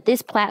know that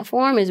this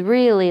platform is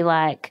really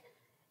like,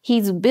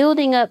 he's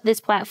building up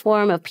this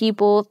platform of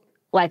people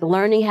like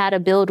learning how to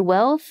build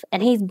wealth.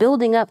 And he's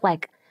building up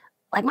like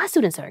my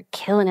students are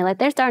killing it. Like,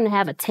 they're starting to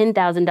have a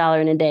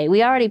 $10,000 in a day.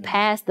 We already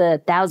passed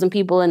the 1,000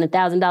 people in the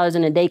 $1,000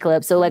 in a day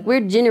club. So like,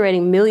 we're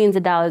generating millions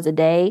of dollars a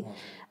day.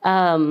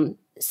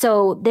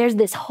 So there's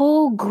this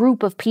whole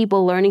group of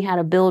people learning how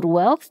to build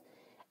wealth.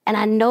 And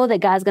I know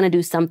that God's going to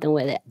do something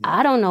with it.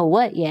 I don't know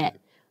what yet,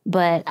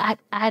 but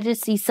I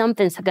just see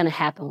something's going to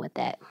happen with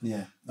that.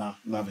 Yeah, no,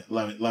 love it,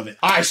 love it, love it.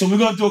 All right, so we're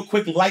going to do a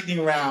quick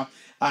lightning round.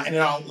 And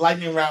in our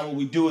lightning round, what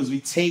we do is we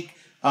take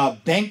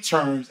bank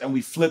terms and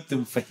we flip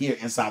them for here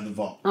inside the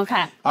vault.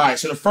 Okay. All right,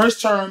 so the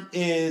first term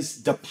is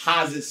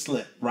deposit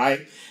slip,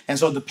 right? And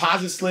so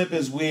deposit slip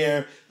is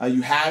where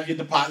you have your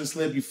deposit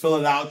slip, you fill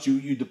it out,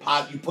 you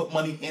deposit, you put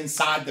money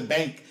inside the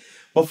bank.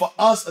 But for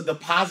us, a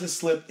deposit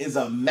slip is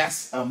a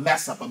mess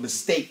up, a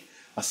mistake,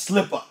 a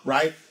slip up,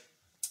 right?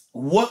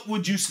 What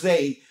would you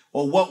say,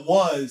 or what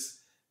was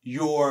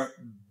your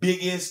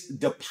biggest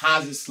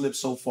deposit slip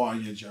so far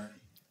in your journey?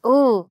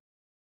 Ooh.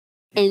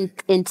 In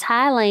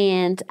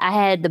Thailand, I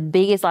had the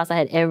biggest loss I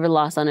had ever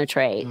lost on a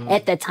trade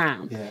at that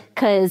time.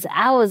 Because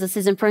I was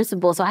assistant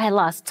principal, so I had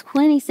lost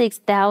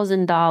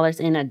 $26,000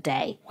 in a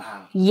day.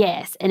 Wow.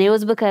 Yes. And it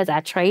was because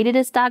I traded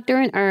a stock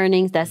during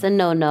earnings. That's a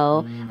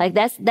no-no. Like,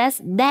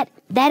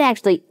 that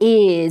actually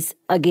is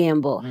a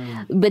gamble.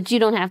 But you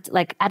don't have to,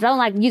 like, I don't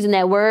like using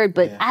that word,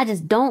 but I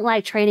just don't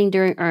like trading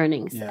during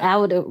earnings. I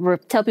would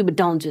tell people,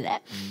 don't do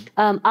that.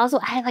 Also,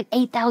 I had like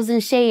 8,000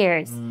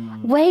 shares.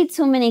 Way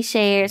too many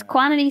shares.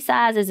 Quantity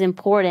size is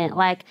important.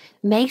 Like,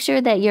 make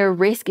sure that your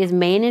risk is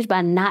managed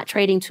by not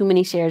trading too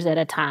many shares at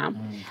a time.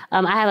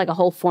 I had like a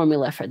whole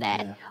formula for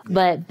that.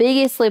 But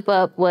biggest slip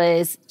up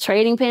was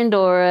trading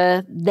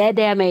Pandora. That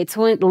day I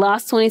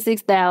lost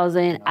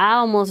 26,000. I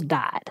almost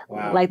died.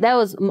 Like, that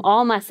was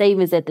all my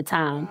savings at the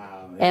time.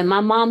 And my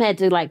mom had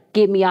to like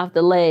get me off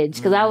the ledge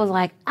because I was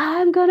like,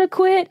 I'm going to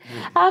quit.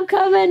 I'm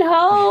coming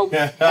home.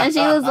 And she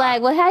was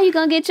like, well, how you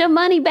going to get your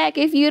money back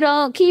if you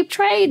don't keep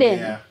trading?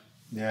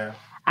 Yeah.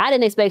 I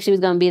didn't expect she was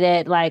going to be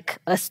that like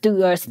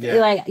astute or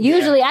like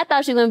usually I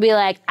thought she was going to be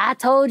like, I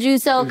told you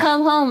so,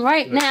 come home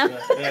right now.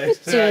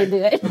 She didn't do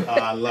it.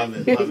 I love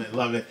it, love it,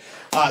 love it.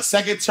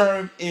 Second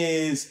term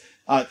is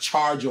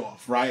charge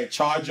off, right?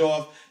 Charge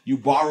off, you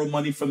borrow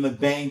money from the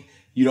bank.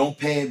 You don't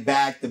pay it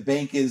back. The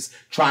bank is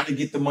trying to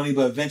get the money,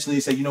 but eventually they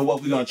say, you know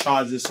what, we're going to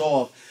charge this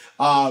off.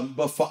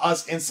 But for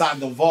us inside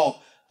the vault,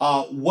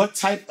 what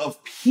type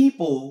of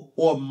people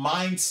or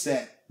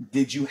mindset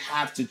did you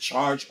have to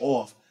charge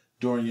off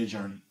during your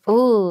journey?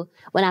 Ooh,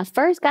 when I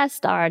first got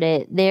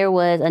started, there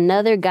was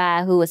another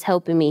guy who was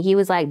helping me. He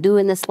was like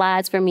doing the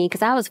slides for me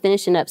because I was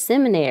finishing up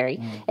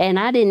seminary and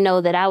I didn't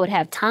know that I would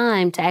have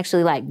time to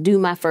actually like do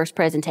my first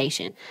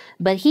presentation.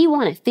 But he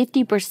wanted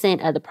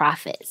 50% of the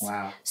profits.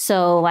 Wow.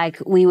 So like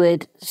we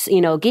would,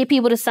 get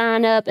people to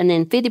sign up and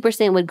then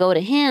 50% would go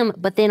to him.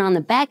 But then on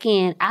the back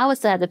end, I would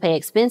still have to pay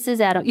expenses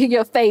out of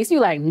your face.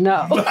 You're like,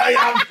 no.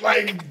 I'm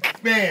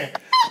like, man,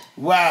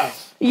 wow.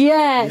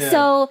 Yeah.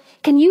 So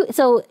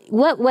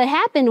what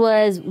happened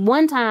was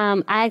one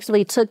time I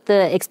actually took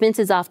the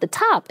expenses off the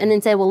top and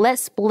then said, well,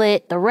 let's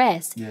split the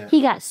rest. Yeah.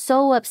 He got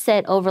so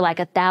upset over like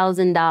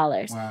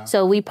 $1,000. Wow.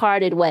 So we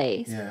parted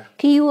ways. Yeah.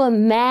 Can you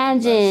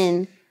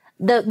imagine?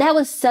 That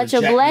was such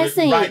a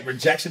blessing. Right,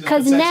 rejection.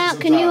 Because now,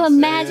 can you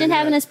imagine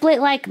having to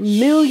split like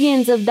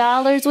millions of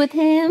dollars with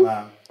him?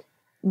 Wow.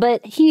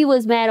 But he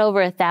was mad over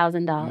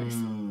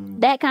 $1,000.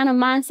 That kind of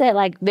mindset,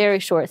 like very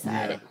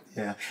short-sighted.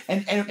 Yeah.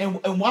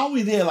 And while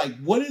we're there, like,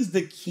 what is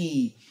the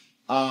key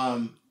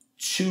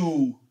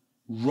to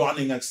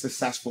running a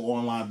successful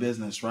online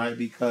business, right?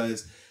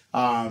 Because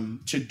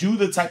to do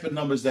the type of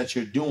numbers that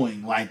you're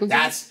doing, like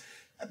that's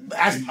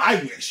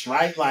my wish,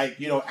 right? Like,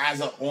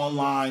 as an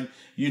online,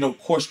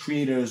 course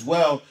creator as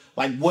well,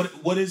 like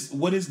what is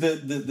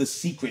the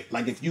secret?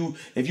 Like if you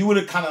were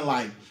to kind of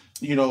like,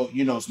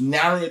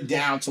 narrow it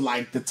down to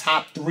like the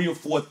top 3 or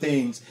 4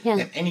 things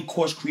that any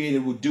course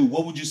creator would do,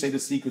 what would you say the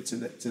secret to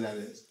that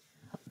is?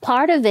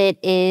 Part of it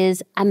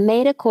is I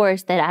made a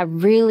course that I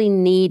really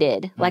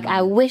needed. Like,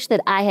 I wish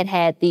that I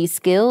had these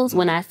skills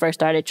when I first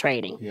started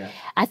trading. Yeah.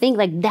 I think,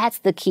 like, that's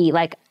the key.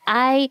 Like,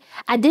 I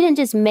didn't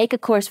just make a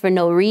course for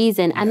no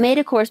reason. I made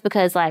a course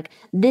because, like,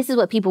 this is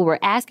what people were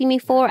asking me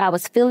for. I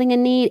was feeling a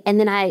need. And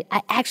then I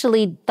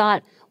actually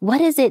thought,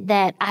 what is it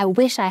that I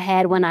wish I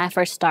had when I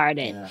first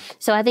started? Yeah.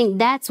 So I think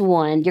that's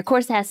one. Your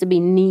course has to be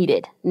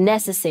needed,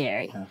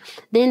 necessary. Yeah.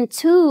 Then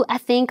 2, I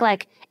think,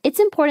 like, it's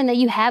important that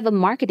you have a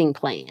marketing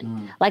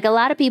plan. Like, a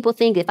lot of people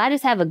think if I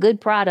just have a good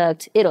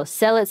product, it'll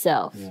sell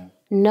itself. Yeah.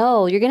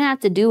 No, you're going to have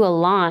to do a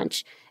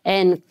launch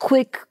and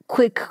quick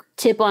quick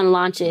tip on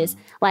launches.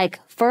 Like,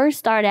 first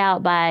start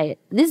out by,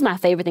 this is my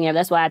favorite thing ever.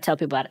 That's why I tell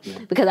people about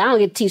it, because I don't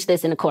get to teach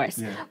this in the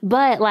course.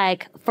 But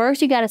like,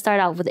 first you got to start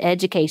out with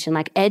education,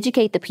 like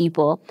educate the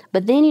people,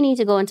 but then you need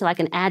to go into like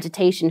an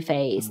agitation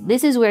phase.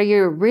 This is where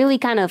you're really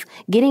kind of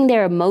getting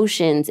their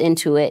emotions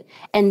into it.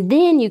 And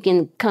then you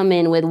can come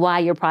in with why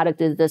your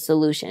product is the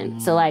solution.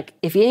 So like,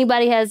 if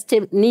anybody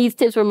needs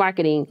tips for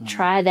marketing,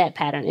 try that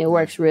pattern. It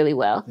works really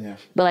well.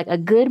 But like a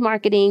good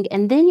marketing,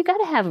 and then you got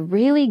to have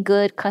really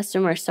good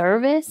customer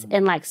service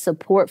and like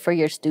support for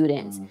your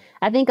students.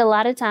 I think a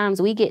lot of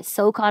times we get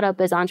so caught up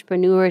as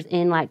entrepreneurs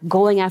in like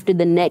going after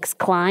the next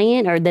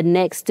client or the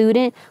next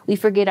student, we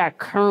forget our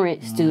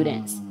current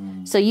students.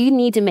 So you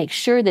need to make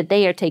sure that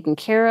they are taken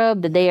care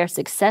of, that they are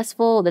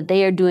successful, that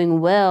they are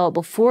doing well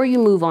before you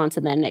move on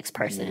to that next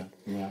person.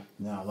 No,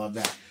 I love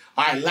that.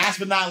 All right, last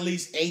but not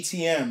least,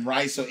 ATM,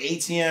 right? So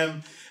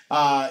ATM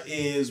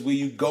is where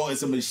you go,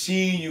 it's a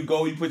machine, you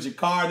go, you put your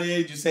card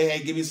in, you say,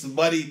 hey, give me some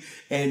money,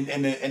 and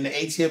the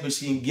ATM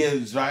machine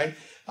gives, right?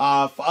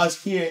 For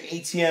us here,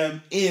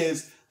 ATM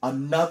is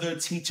another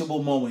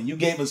teachable moment. You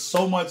gave us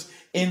so much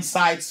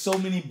insight, so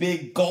many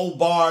big gold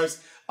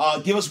bars.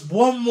 Give us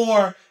one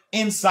more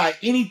insight,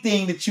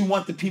 anything that you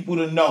want the people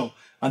to know.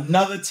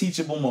 Another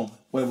teachable moment.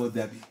 What would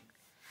that be?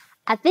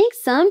 I think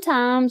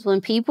sometimes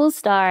when people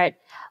start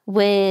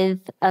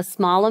with a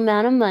small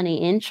amount of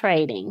money in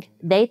trading,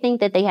 they think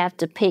that they have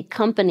to pick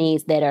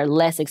companies that are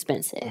less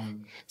expensive.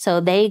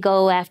 So they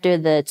go after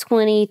the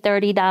 $20,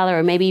 $30,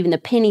 or maybe even the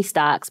penny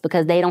stocks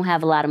because they don't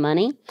have a lot of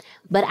money.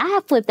 But I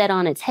have flipped that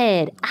on its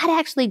head. I'd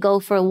actually go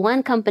for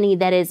one company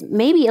that is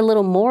maybe a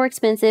little more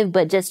expensive,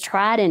 but just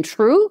tried and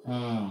true.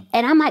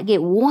 And I might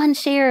get one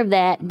share of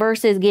that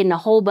versus getting a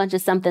whole bunch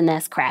of something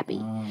that's crappy.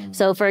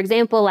 So for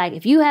example, like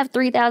if you have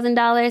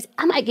 $3,000,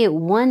 I might get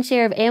one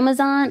share of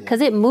Amazon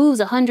because it moves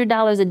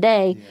 $100 a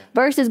day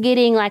versus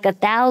getting like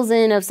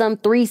 1,000 of some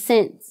 3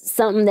 cents,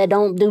 something that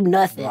don't do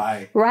nothing.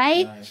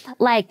 Right?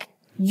 Like,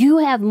 you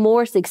have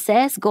more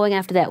success going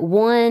after that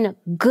one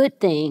good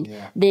thing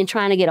than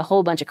trying to get a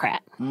whole bunch of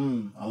crap.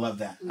 I love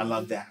that. I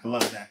love that. I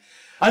love that.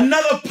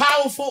 Another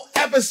powerful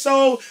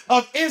episode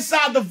of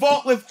Inside the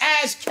Vault with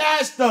Ash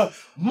Cash, the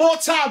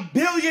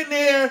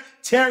multi-billionaire.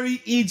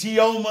 Teri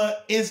Ijeoma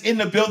is in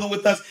the building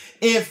with us.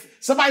 If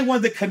somebody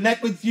wanted to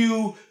connect with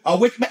you, I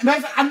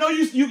know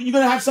you're going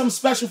to have something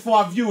special for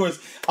our viewers.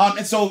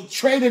 And so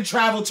trade and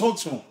travel, talk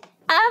to them.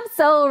 I'm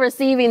so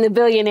receiving the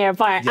billionaire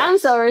part. I'm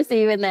so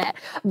receiving that.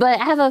 But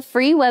I have a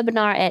free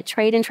webinar at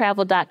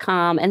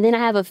tradeandtravel.com. And then I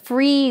have a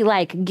free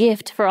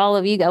gift for all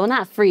of you guys. Well,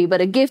 not free,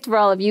 but a gift for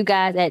all of you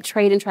guys at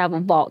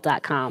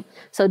tradeandtravelvault.com.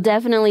 So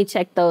definitely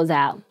check those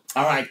out.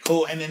 All right,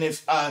 cool. And then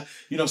if,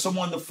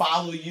 someone to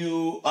follow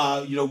you,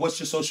 what's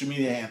your social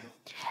media handle?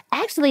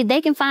 Actually, they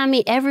can find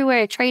me everywhere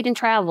at Trade and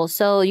Travel.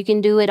 So you can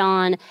do it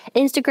on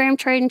Instagram,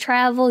 Trade and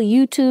Travel,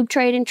 YouTube,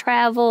 Trade and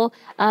Travel.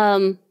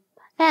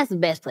 That's the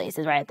best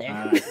places right there.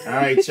 All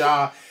right,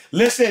 y'all.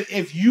 Listen,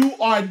 if you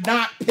are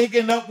not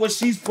picking up what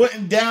she's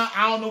putting down,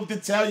 I don't know what to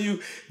tell you.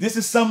 This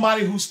is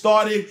somebody who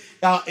started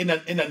in a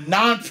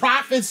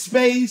nonprofit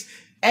space,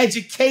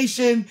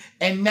 education,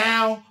 and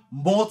now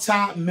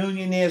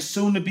multi-millionaire,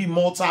 soon to be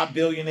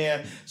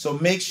multi-billionaire. So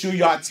make sure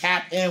y'all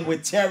tap in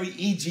with Teri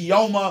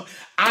Ijeoma.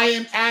 I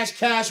am Ash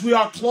Cash. We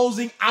are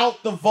closing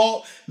out the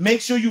vault.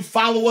 Make sure you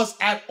follow us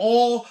at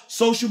all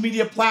social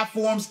media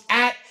platforms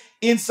at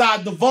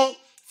Inside the Vault.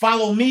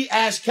 Follow me,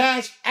 Ash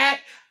Cash, at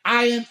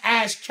I am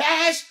Ash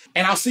Cash.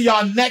 And I'll see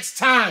y'all next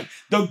time.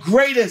 The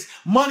greatest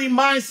money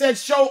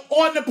mindset show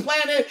on the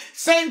planet.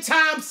 Same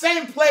time,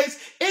 same place,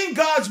 in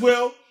God's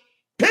will.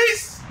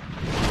 Peace.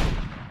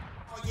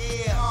 Oh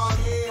yeah, oh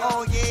yeah,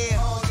 oh yeah,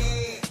 oh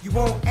yeah. You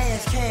want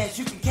Ash Cash,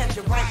 you can catch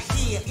it right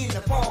here in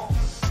the vault.